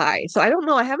both high. So I don't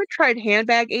know. I haven't tried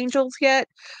handbag angels yet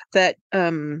that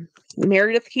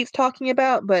Meredith keeps talking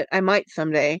about, but I might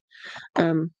someday.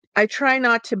 I try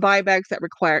not to buy bags that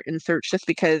require inserts just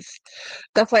because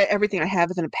that's why everything I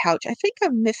have is in a pouch. I think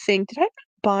I'm missing. Did I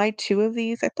buy two of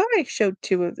these? I thought I showed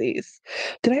two of these.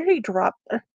 Did I already drop?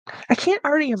 I can't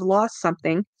already have lost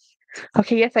something.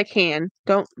 Okay, yes, I can.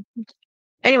 Don't.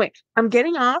 Anyway, I'm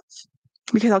getting off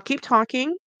because I'll keep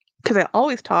talking because I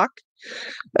always talk.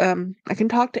 I can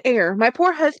talk to air. My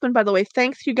poor husband, by the way,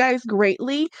 thanks you guys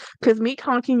greatly, because me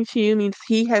talking to you means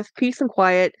he has peace and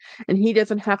quiet, and he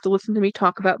doesn't have to listen to me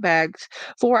talk about bags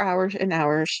for hours and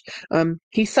hours.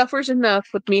 He suffers enough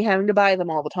with me having to buy them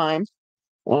all the time.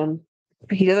 Um,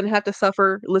 he doesn't have to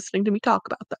suffer listening to me talk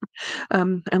about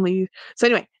them. And leave. So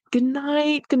anyway, good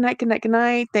night, good night, good night, good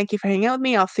night. Thank you for hanging out with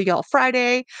me. I'll see y'all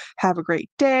Friday. Have a great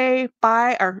day.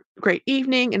 Bye, or great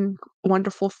evening and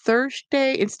wonderful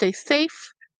Thursday, and stay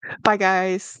safe. Bye,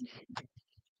 guys.